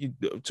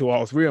to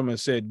all three of them, I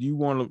said, do you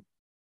want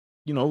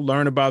to,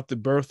 learn about the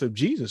birth of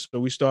Jesus?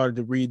 So we started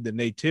to read the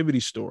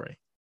nativity story.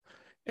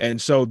 And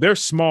so they're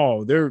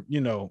small,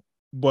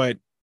 but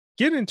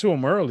get into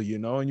them early,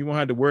 and you won't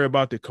have to worry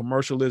about the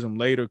commercialism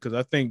later, because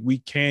I think we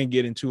can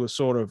get into a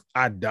sort of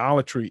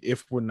idolatry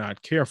if we're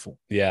not careful.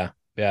 Yeah.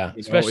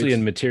 Especially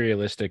in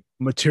materialistic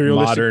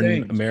modern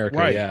things. America.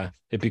 Right. Yeah.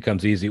 It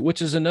becomes easy,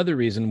 which is another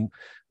reason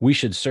we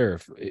should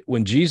serve.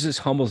 When Jesus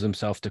humbles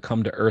himself to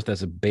come to earth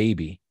as a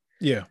baby,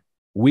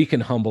 we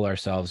can humble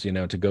ourselves,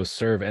 to go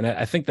serve. And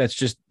I think that's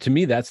just, to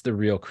me, that's the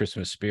real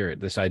Christmas spirit.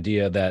 This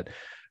idea that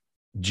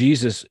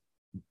Jesus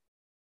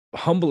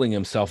humbling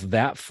himself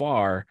that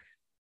far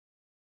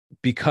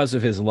because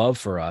of his love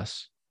for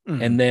us,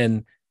 and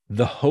then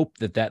the hope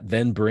that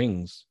then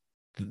brings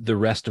the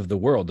rest of the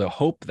world, the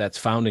hope that's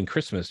found in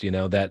Christmas,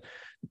 that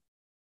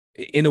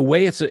in a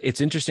way it's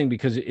interesting,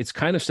 because it's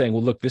kind of saying,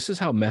 well, look, this is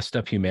how messed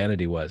up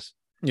humanity was.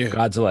 Yeah.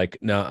 God's like,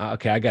 no,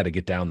 okay, I got to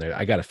get down there.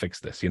 I got to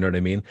fix this. You know what I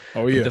mean?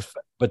 Oh yeah.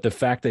 But the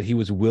fact that he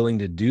was willing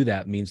to do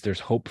that means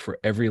there's hope for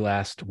every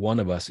last one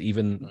of us,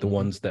 even the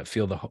ones that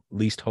feel the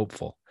least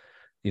hopeful,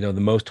 the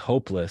most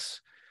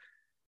hopeless.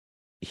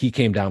 He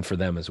came down for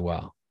them as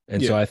well.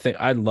 And so I think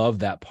I love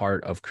that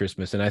part of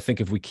Christmas. And I think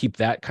if we keep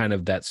that kind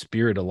of that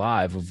spirit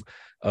alive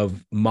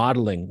of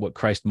modeling what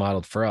Christ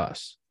modeled for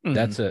us,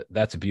 that's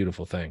a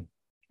beautiful thing.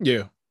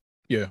 Yeah.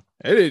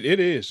 It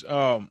is.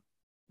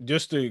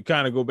 Just to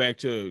kind of go back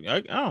to,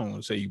 I don't want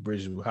to say you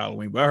bridges with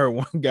Halloween, but I heard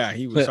one guy,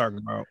 he was talking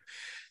about,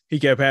 he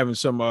kept having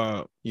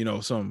some,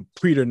 some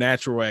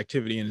preternatural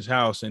activity in his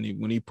house. And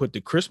when he put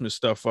the Christmas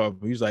stuff up,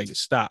 he was like,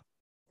 stop.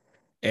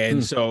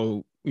 And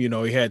so,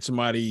 he had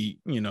somebody,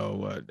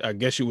 I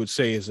guess you would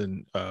say is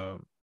an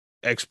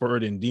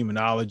expert in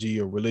demonology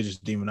or religious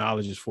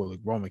demonologist for the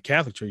Roman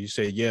Catholic Church. You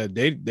say, yeah,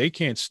 they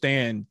can't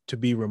stand to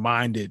be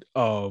reminded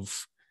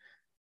of,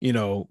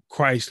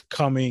 Christ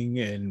coming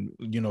and,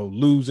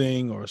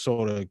 losing, or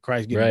sort of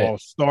Christ getting all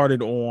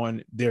started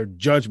on their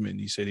judgment.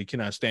 He said he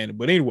cannot stand it.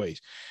 But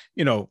anyways,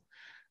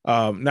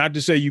 not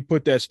to say you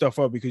put that stuff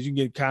up, because you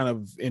get kind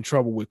of in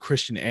trouble with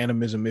Christian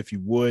animism if you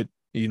would.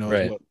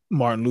 What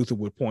Martin Luther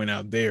would point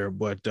out there.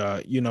 But,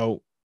 fill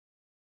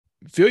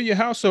your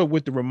house up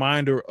with the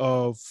reminder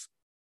of,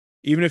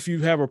 even if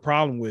you have a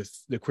problem with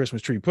the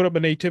Christmas tree, put up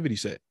a nativity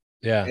set.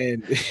 Yeah.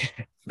 And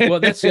well,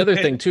 that's the other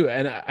thing too.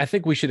 And I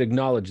think we should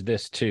acknowledge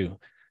this too.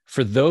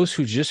 For those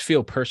who just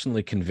feel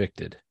personally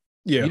convicted,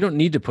 you don't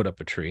need to put up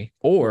a tree,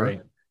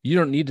 or you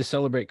don't need to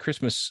celebrate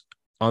Christmas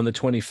on the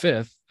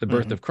 25th, the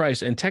birth Mhm. of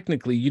Christ, and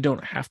technically you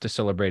don't have to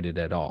celebrate it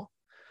at all.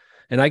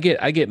 And I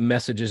get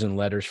messages and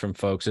letters from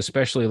folks,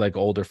 especially like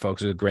older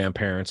folks or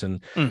grandparents,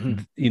 and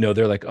Mhm.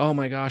 they're like, "Oh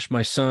my gosh,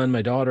 my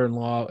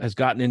daughter-in-law has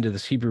gotten into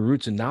this Hebrew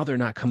roots, and now they're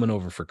not coming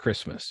over for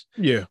Christmas."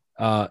 Yeah.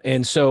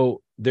 And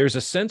so there's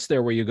a sense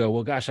there where you go,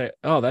 "Well, gosh,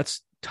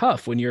 that's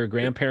tough when you're a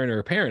grandparent or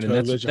a parent, and Tug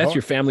at your that's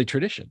your heart. family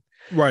tradition."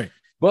 Right.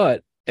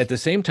 But at the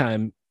same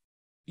time,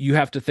 you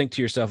have to think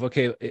to yourself,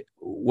 okay,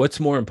 what's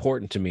more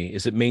important to me?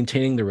 Is it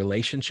maintaining the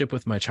relationship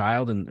with my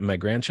child and my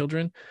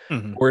grandchildren,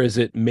 Mhm. or is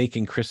it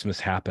making Christmas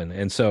happen?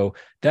 And so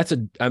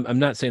I'm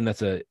not saying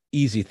that's a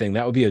easy thing.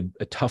 That would be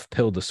a tough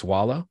pill to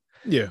swallow,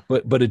 Yeah.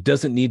 but it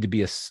doesn't need to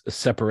be a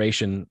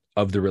separation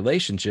of the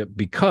relationship,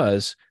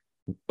 because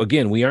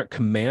again, we aren't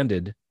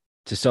commanded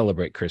to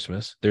celebrate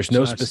Christmas. There's It's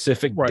no not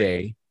specific right.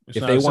 day. It's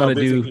If not they a want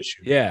to salvific do,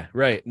 issue. yeah,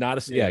 right.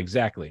 Yeah,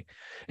 exactly.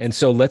 And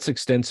so let's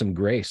extend some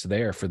grace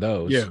there for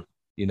those. Yeah.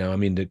 I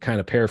mean, to kind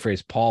of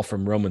paraphrase Paul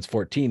from Romans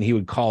 14, he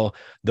would call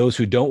those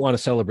who don't want to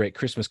celebrate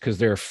Christmas because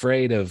they're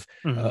afraid Mhm.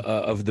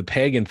 of the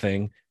pagan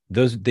thing.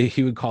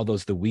 He would call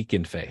those the weak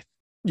in faith,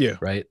 Yeah.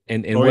 right?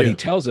 And Oh what yeah. he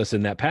tells us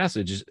in that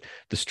passage is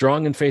the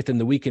strong in faith and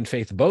the weak in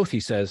faith both. He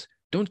says,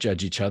 don't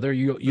judge each other.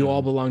 You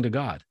all Mhm. belong to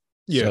God.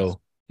 Yeah.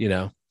 So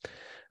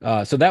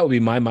so that would be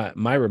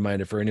my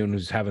reminder for anyone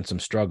who's having some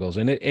struggles,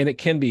 and it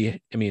can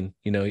be. I mean,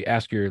 you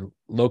ask your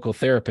local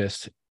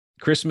therapist.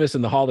 Christmas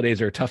and the holidays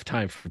are a tough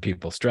time for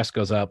people. Stress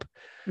goes up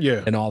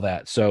Yeah. and all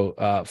that.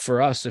 So for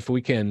us, if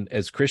we can,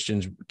 as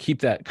Christians,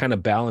 keep that kind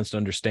of balanced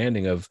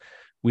understanding of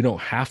we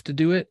don't have to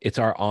do it. It's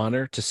our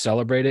honor to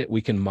celebrate it.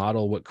 We can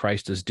model what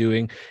Christ is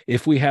doing.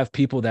 If we have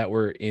people that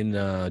we're in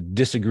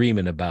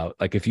disagreement about,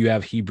 like if you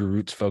have Hebrew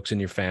roots folks in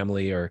your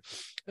family or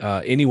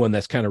anyone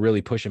that's kind of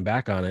really pushing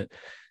back on it,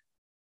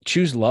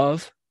 choose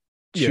love,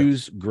 Yeah.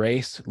 choose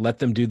grace, let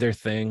them do their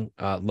thing,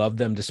 love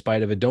them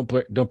despite of it. Don't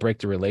break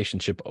the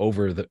relationship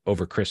over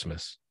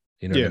Christmas.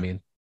 You know what I Yeah.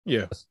 mean?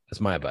 Yeah. That's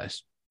my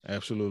advice.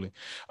 Absolutely.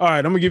 All right.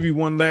 I'm gonna give you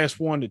one last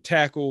one to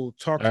tackle.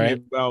 Talk All to me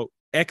right. about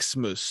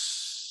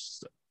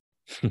Xmas.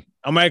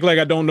 I'm act like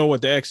I don't know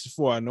what the X is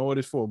for. I know what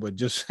it's for, but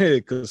just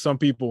because some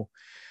people,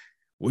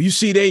 well, you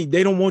see,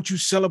 they don't want you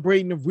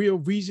celebrating the real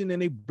reason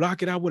and they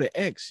block it out with an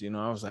X.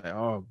 I was like,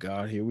 oh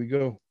God, here we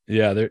go.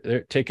 Yeah,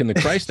 they're taking the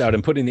Christ out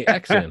and putting the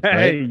X in,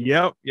 right? Hey,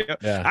 yep.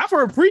 Yeah. I've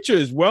heard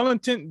preachers well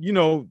intent,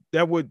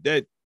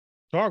 that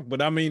talk,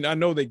 but I mean, I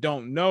know they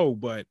don't know,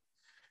 but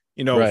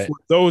Right. for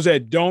those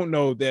that don't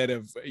know that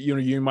have,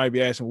 you might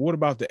be asking, what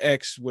about the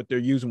X, what they're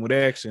using with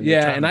X, and they're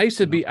Yeah, trying and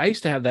to, I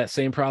used to have that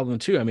same problem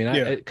too. I mean,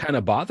 yeah, it kind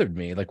of bothered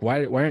me. Like,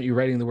 why aren't you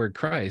writing the word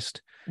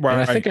Christ? And I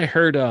right, think I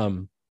heard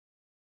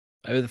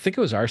I think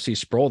it was R.C.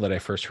 Sproul that I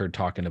first heard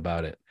talking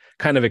about it,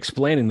 kind of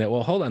explaining that,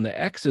 well, hold on, the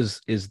X is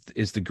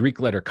the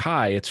Greek letter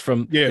chi. yeah,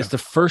 It's the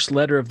first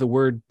letter of the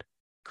word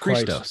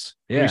Christ, Christos.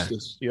 Yeah.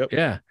 Christus, yep,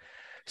 Yeah.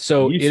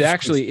 So it Jesus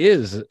actually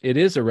Christus,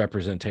 is a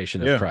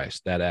representation of yeah.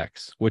 Christ, that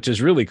X, which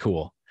is really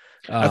cool.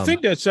 I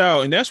think that's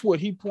how, and that's what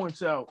he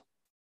points out.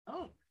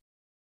 Oh,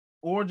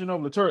 origin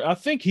of liturgy. I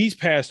think he's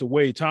passed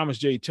away. Thomas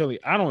J. Tilley.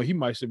 I don't know. He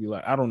might still be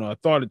like, I don't know. I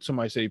thought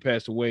somebody said he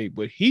passed away,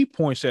 but he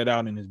points that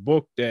out in his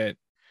book that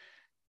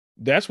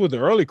that's what the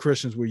early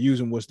Christians were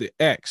using was the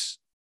X.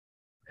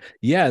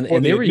 Yeah, or and the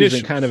they were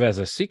using kind of initials.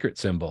 as a secret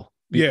symbol.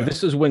 Yeah,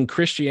 This is when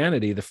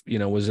Christianity,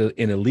 was an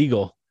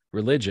illegal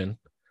religion.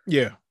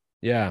 yeah,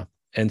 Yeah.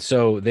 And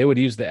so they would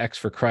use the X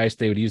for Christ.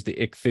 They would use the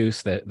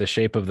ichthus, the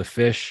shape of the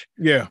fish,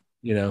 yeah.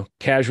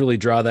 casually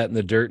draw that in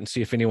the dirt and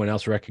see if anyone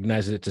else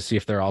recognizes it to see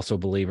if they're also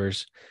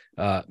believers.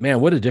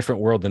 Man, what a different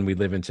world than we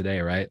live in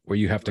today, right? Where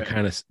you have to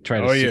kind of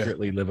try to Oh yeah,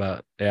 secretly live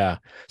out. Yeah.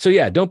 So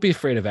yeah, don't be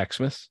afraid of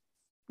Xmas.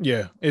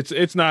 yeah.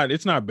 It's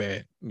not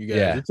bad, you guys.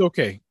 Yeah. It's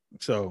okay.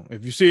 So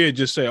if you see it,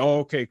 just say, "Oh,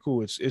 okay,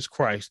 cool. It's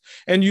Christ,"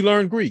 and you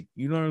learn Greek.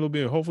 You learn a little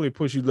bit. Hopefully, it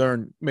push you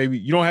learn. Maybe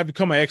you don't have to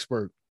become an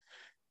expert,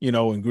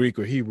 in Greek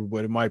or Hebrew,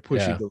 but it might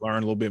push you Yeah. to learn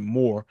a little bit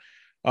more.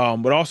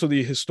 But also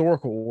the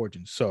historical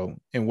origins. So,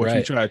 and what we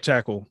Right. try to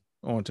tackle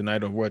on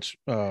tonight, or what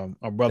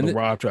our brother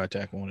Rob tried to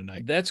tackle on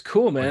tonight. That's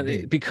cool,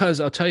 man. Because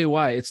I'll tell you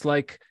why. It's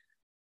like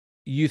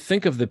you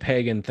think of the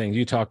pagan things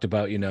you talked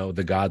about,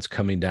 the gods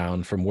coming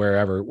down from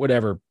wherever,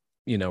 whatever,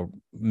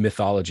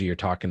 mythology you're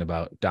talking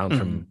about, down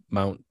from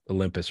Mount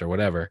Olympus or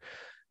whatever.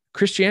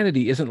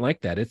 Christianity isn't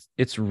like that.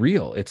 It's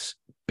real. It's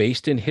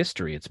based in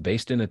history. It's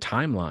based in a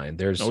timeline.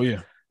 Oh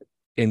yeah.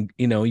 And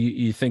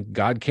you think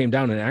God came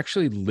down and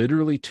actually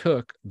literally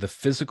took the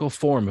physical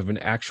form of an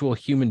actual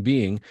human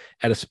being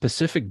at a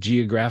specific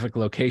geographic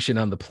location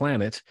on the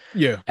planet,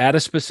 Yeah. at a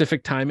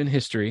specific time in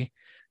history.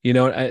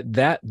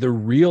 That the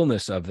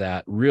realness of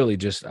that really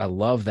I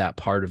love that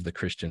part of the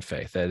Christian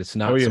faith, that it's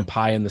not some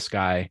pie in the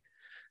sky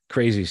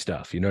crazy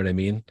stuff. You know what I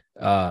mean?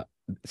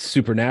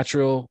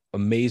 Supernatural,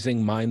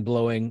 amazing,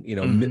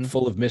 mind-blowing,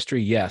 full of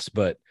mystery, yes,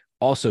 but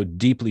also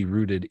deeply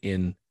rooted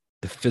in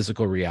the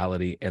physical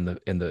reality and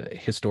the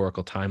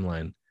historical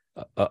timeline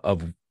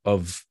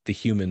of the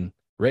human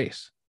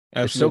race.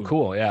 Absolutely. It's so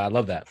cool. Yeah, I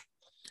love that.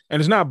 And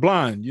it's not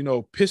blind.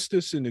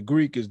 Pistis in the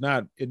Greek is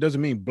not, it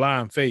doesn't mean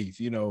blind faith.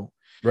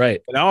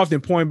 Right. And I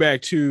often point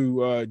back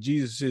to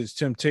Jesus's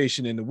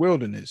temptation in the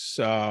wilderness.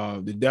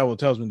 The devil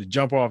tells him to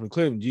jump off the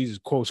cliff, and Jesus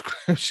quotes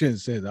scripture and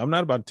says, "I'm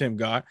not about to tempt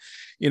God,"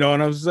 And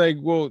I was like,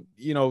 "Well,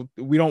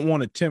 we don't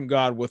want to tempt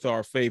God with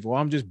our faith. Well,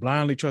 I'm just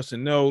blindly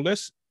trusting." No,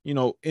 let's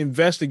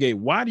investigate.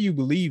 Why do you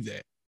believe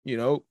that?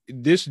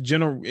 This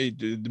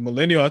the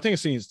millennial. I think I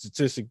seen a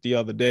statistic the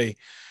other day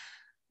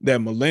that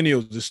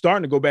millennials are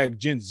starting to go back.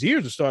 Gen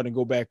Zers are starting to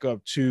go back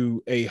up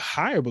to a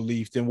higher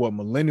belief than what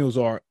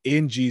millennials are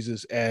in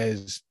Jesus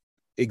as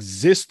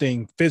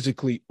existing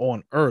physically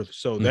on earth.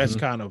 So that's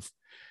kind of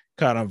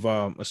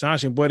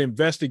astonishing. But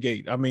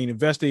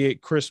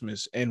investigate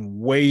Christmas and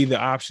weigh your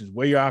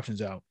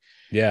options out.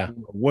 Yeah.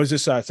 What does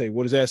this side say?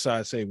 What does that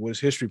side say? What does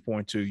history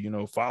point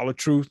to? Follow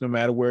truth no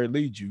matter where it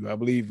leads you. I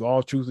believe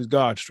all truth is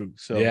God's truth.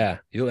 So yeah,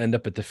 you'll end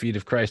up at the feet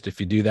of Christ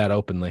if you do that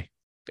openly.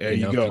 There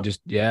you go.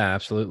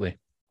 Absolutely.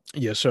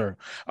 Yes, sir.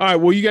 All right.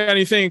 Well, you got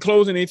anything in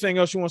closing? Anything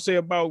else you want to say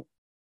about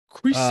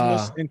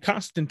Christmas and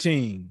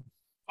Constantine?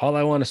 All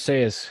I want to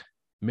say is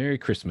Merry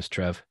Christmas,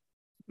 Trev.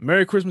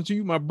 Merry Christmas to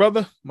you, my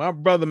brother. My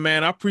brother,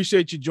 man. I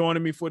appreciate you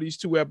joining me for these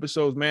 2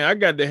 episodes, man. I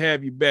got to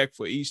have you back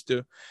for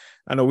Easter.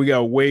 I know we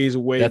got ways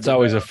away. That's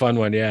always a fun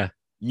one. Yeah.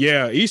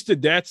 Yeah. Easter,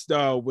 that's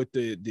with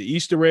the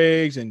Easter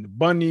eggs and the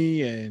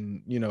bunny.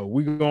 And,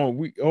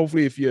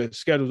 hopefully if your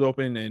schedule's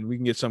open and we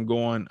can get something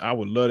going, I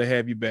would love to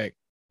have you back.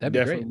 That'd be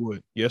Definitely great.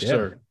 would. Yes,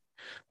 sir.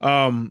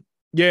 Yeah.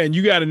 And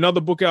you got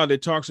another book out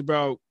that talks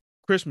about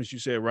Christmas, you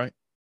said, right?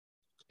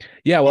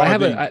 Yeah,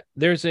 well,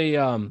 there's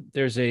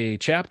a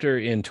chapter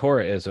in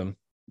Torahism,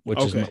 which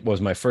was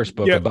my first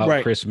book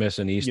about Christmas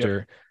and Easter.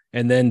 Yep.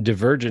 And then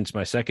Divergence,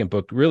 my second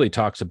book, really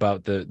talks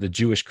about the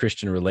Jewish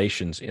Christian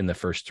relations in the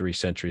first 3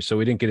 centuries. So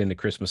we didn't get into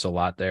Christmas a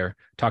lot there.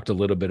 Talked a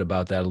little bit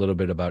about that, a little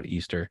bit about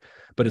Easter,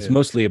 but it's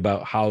mostly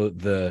about how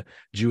the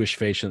Jewish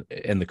faith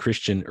and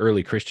the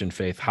early Christian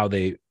faith, how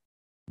they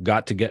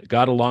got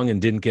along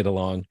and didn't get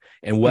along,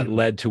 and what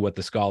led to what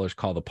the scholars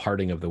call the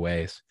parting of the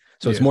ways.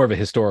 So it's more of a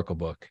historical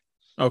book.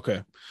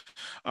 Okay.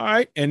 All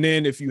right. And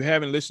then if you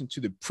haven't listened to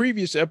the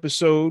previous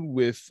episode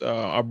with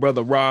our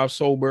brother Rob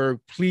Solberg,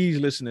 please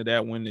listen to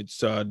that one.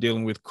 It's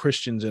dealing with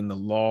Christians and the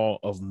law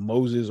of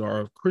Moses.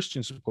 Are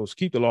Christians supposed to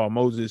keep the law of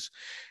Moses?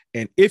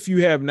 And if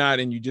you have not,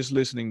 and you're just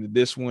listening to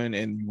this one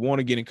and you want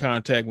to get in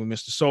contact with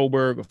Mr.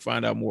 Solberg or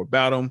find out more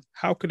about him,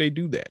 how could they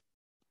do that?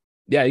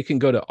 Yeah, you can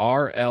go to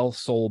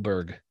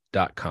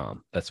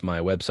rlsolberg.com. That's my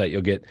website.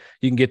 You can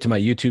get to my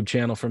YouTube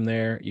channel from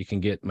there. You can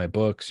get my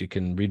books. You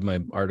can read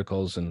my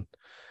articles and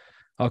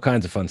all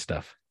kinds of fun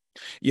stuff.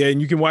 Yeah, and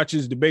you can watch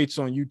his debates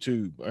on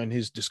YouTube and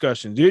his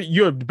discussions.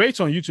 Your debates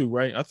on YouTube,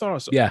 right? I thought I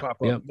saw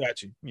pop up. Yep.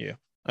 Got you. Yeah.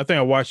 I think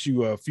I watched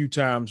you a few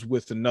times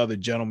with another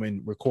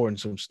gentleman recording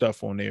some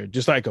stuff on there,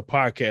 just like a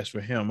podcast for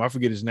him. I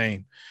forget his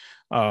name.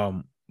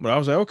 But I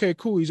was like, okay,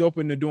 cool. He's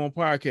open to doing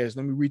podcasts.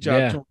 Let me reach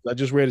out to him. I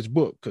just read his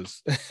book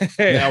because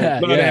I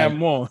would love to have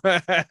him on.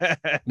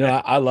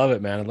 No, I love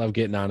it, man. I love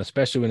getting on,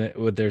 especially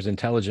when there's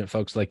intelligent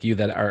folks like you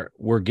that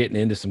we're getting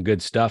into some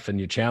good stuff and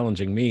you're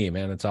challenging me,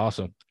 man. It's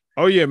awesome.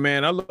 Oh yeah,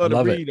 man. I love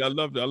to read. I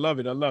love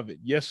it. I love it.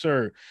 Yes,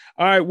 sir.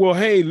 All right. Well,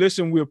 hey,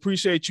 listen, we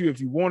appreciate you. If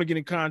you want to get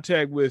in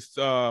contact with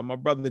my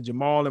brother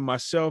Jamal and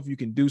myself, you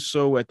can do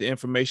so at the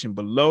information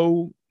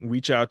below.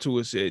 Reach out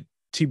to us at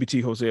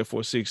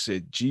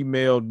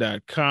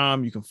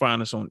tbthosea46@gmail.com. You can find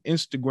us on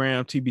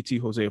Instagram,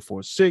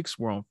 tbthosea46.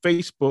 We're on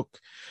Facebook.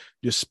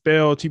 Just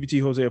spell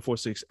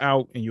tbthosea46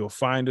 out and you'll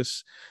find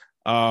us.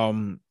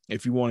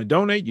 If you want to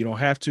donate, you don't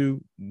have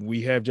to.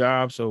 We have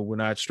jobs, so we're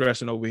not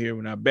stressing over here.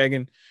 We're not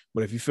begging.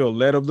 But if you feel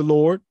led of the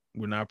Lord,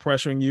 we're not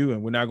pressuring you,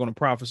 and we're not going to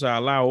prophesy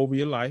aloud over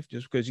your life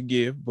just because you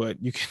give, but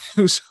you can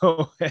do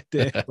so at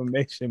the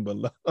information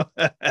below.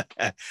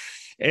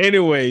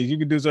 Anyways, you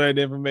can do so at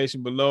the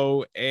information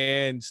below,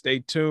 and stay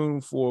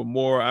tuned for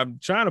more. I'm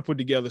trying to put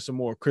together some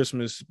more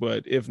Christmas,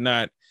 but if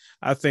not,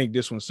 I think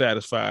this one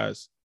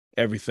satisfies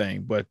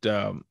everything. But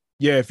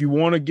yeah, if you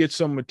want to get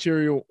some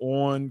material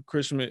on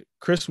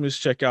Christmas,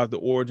 check out The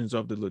Origins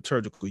of the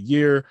Liturgical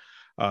Year.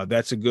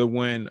 That's a good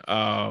one.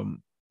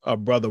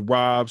 Brother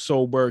Rob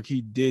Solberg,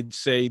 he did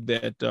say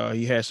that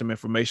he has some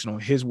information on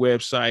his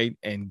website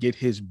and get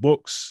his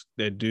books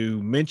that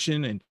do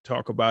mention and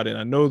talk about it.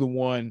 I know the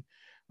one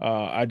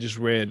I just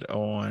read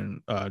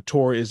on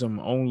Torahism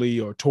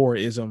only, or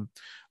Torahism,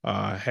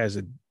 has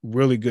a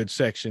really good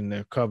section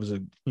that covers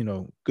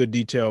good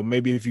detail.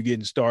 Maybe if you're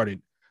getting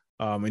started,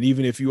 and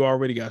even if you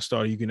already got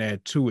started, you can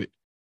add to it,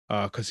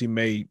 because he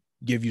may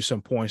give you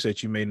some points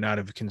that you may not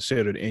have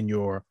considered in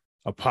your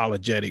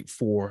apologetic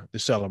for the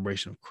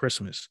celebration of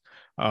Christmas.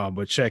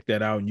 But check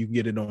that out, and you can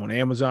get it on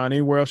Amazon.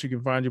 Anywhere else you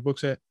can find your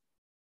books at?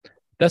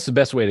 That's the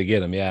best way to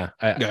get them. Yeah.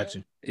 Got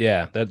you.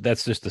 Yeah.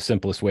 That's just the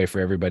simplest way for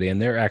everybody. And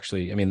they're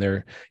actually,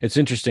 it's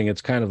interesting.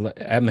 It's kind of,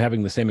 I'm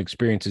having the same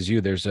experience as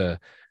you. There's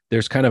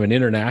kind of an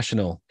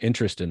international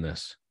interest in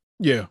this.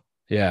 Yeah.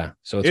 Yeah.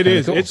 So it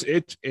is. Cool.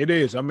 It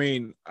is.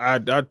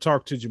 I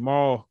talked to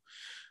Jamal.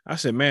 I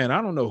said, man,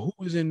 I don't know who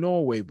was in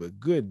Norway, but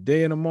good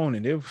day in the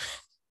morning.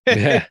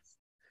 Yeah.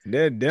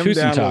 Them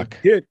down talk.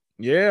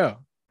 Yeah.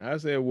 I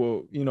said,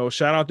 well,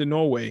 shout out to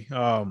Norway.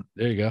 There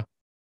you go.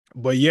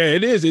 But yeah,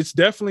 it is. It's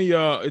definitely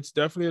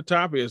a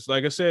topic. It's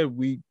like I said,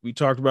 we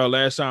talked about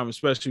last time,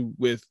 especially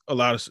with a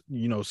lot of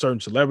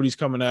certain celebrities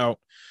coming out,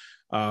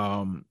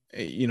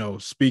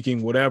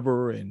 speaking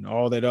whatever and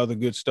all that other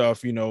good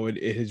stuff.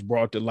 It has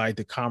brought to light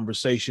the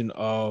conversation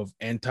of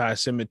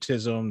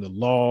anti-Semitism, the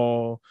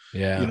law,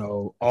 Yeah.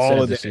 all Sad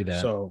of to that. see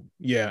that. So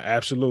yeah,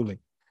 absolutely.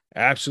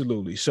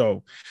 Absolutely.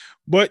 So,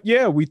 but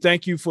yeah, we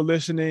thank you for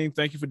listening.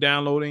 Thank you for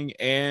downloading,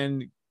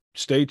 and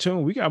stay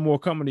tuned. We got more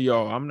coming to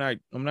y'all. I'm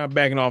not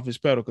backing off this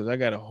pedal because I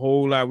got a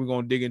whole lot we're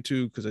gonna dig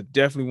into, because I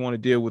definitely want to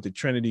deal with the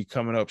Trinity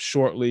coming up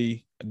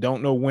shortly. I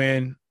don't know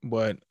when,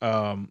 but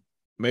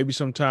maybe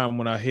sometime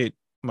when I hit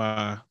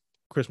my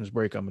Christmas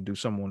break, I'm gonna do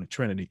something on the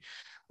Trinity.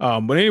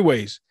 But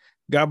anyways,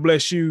 God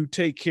bless you.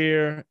 Take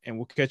care, and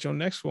we'll catch you on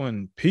the next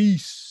one.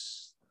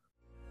 Peace.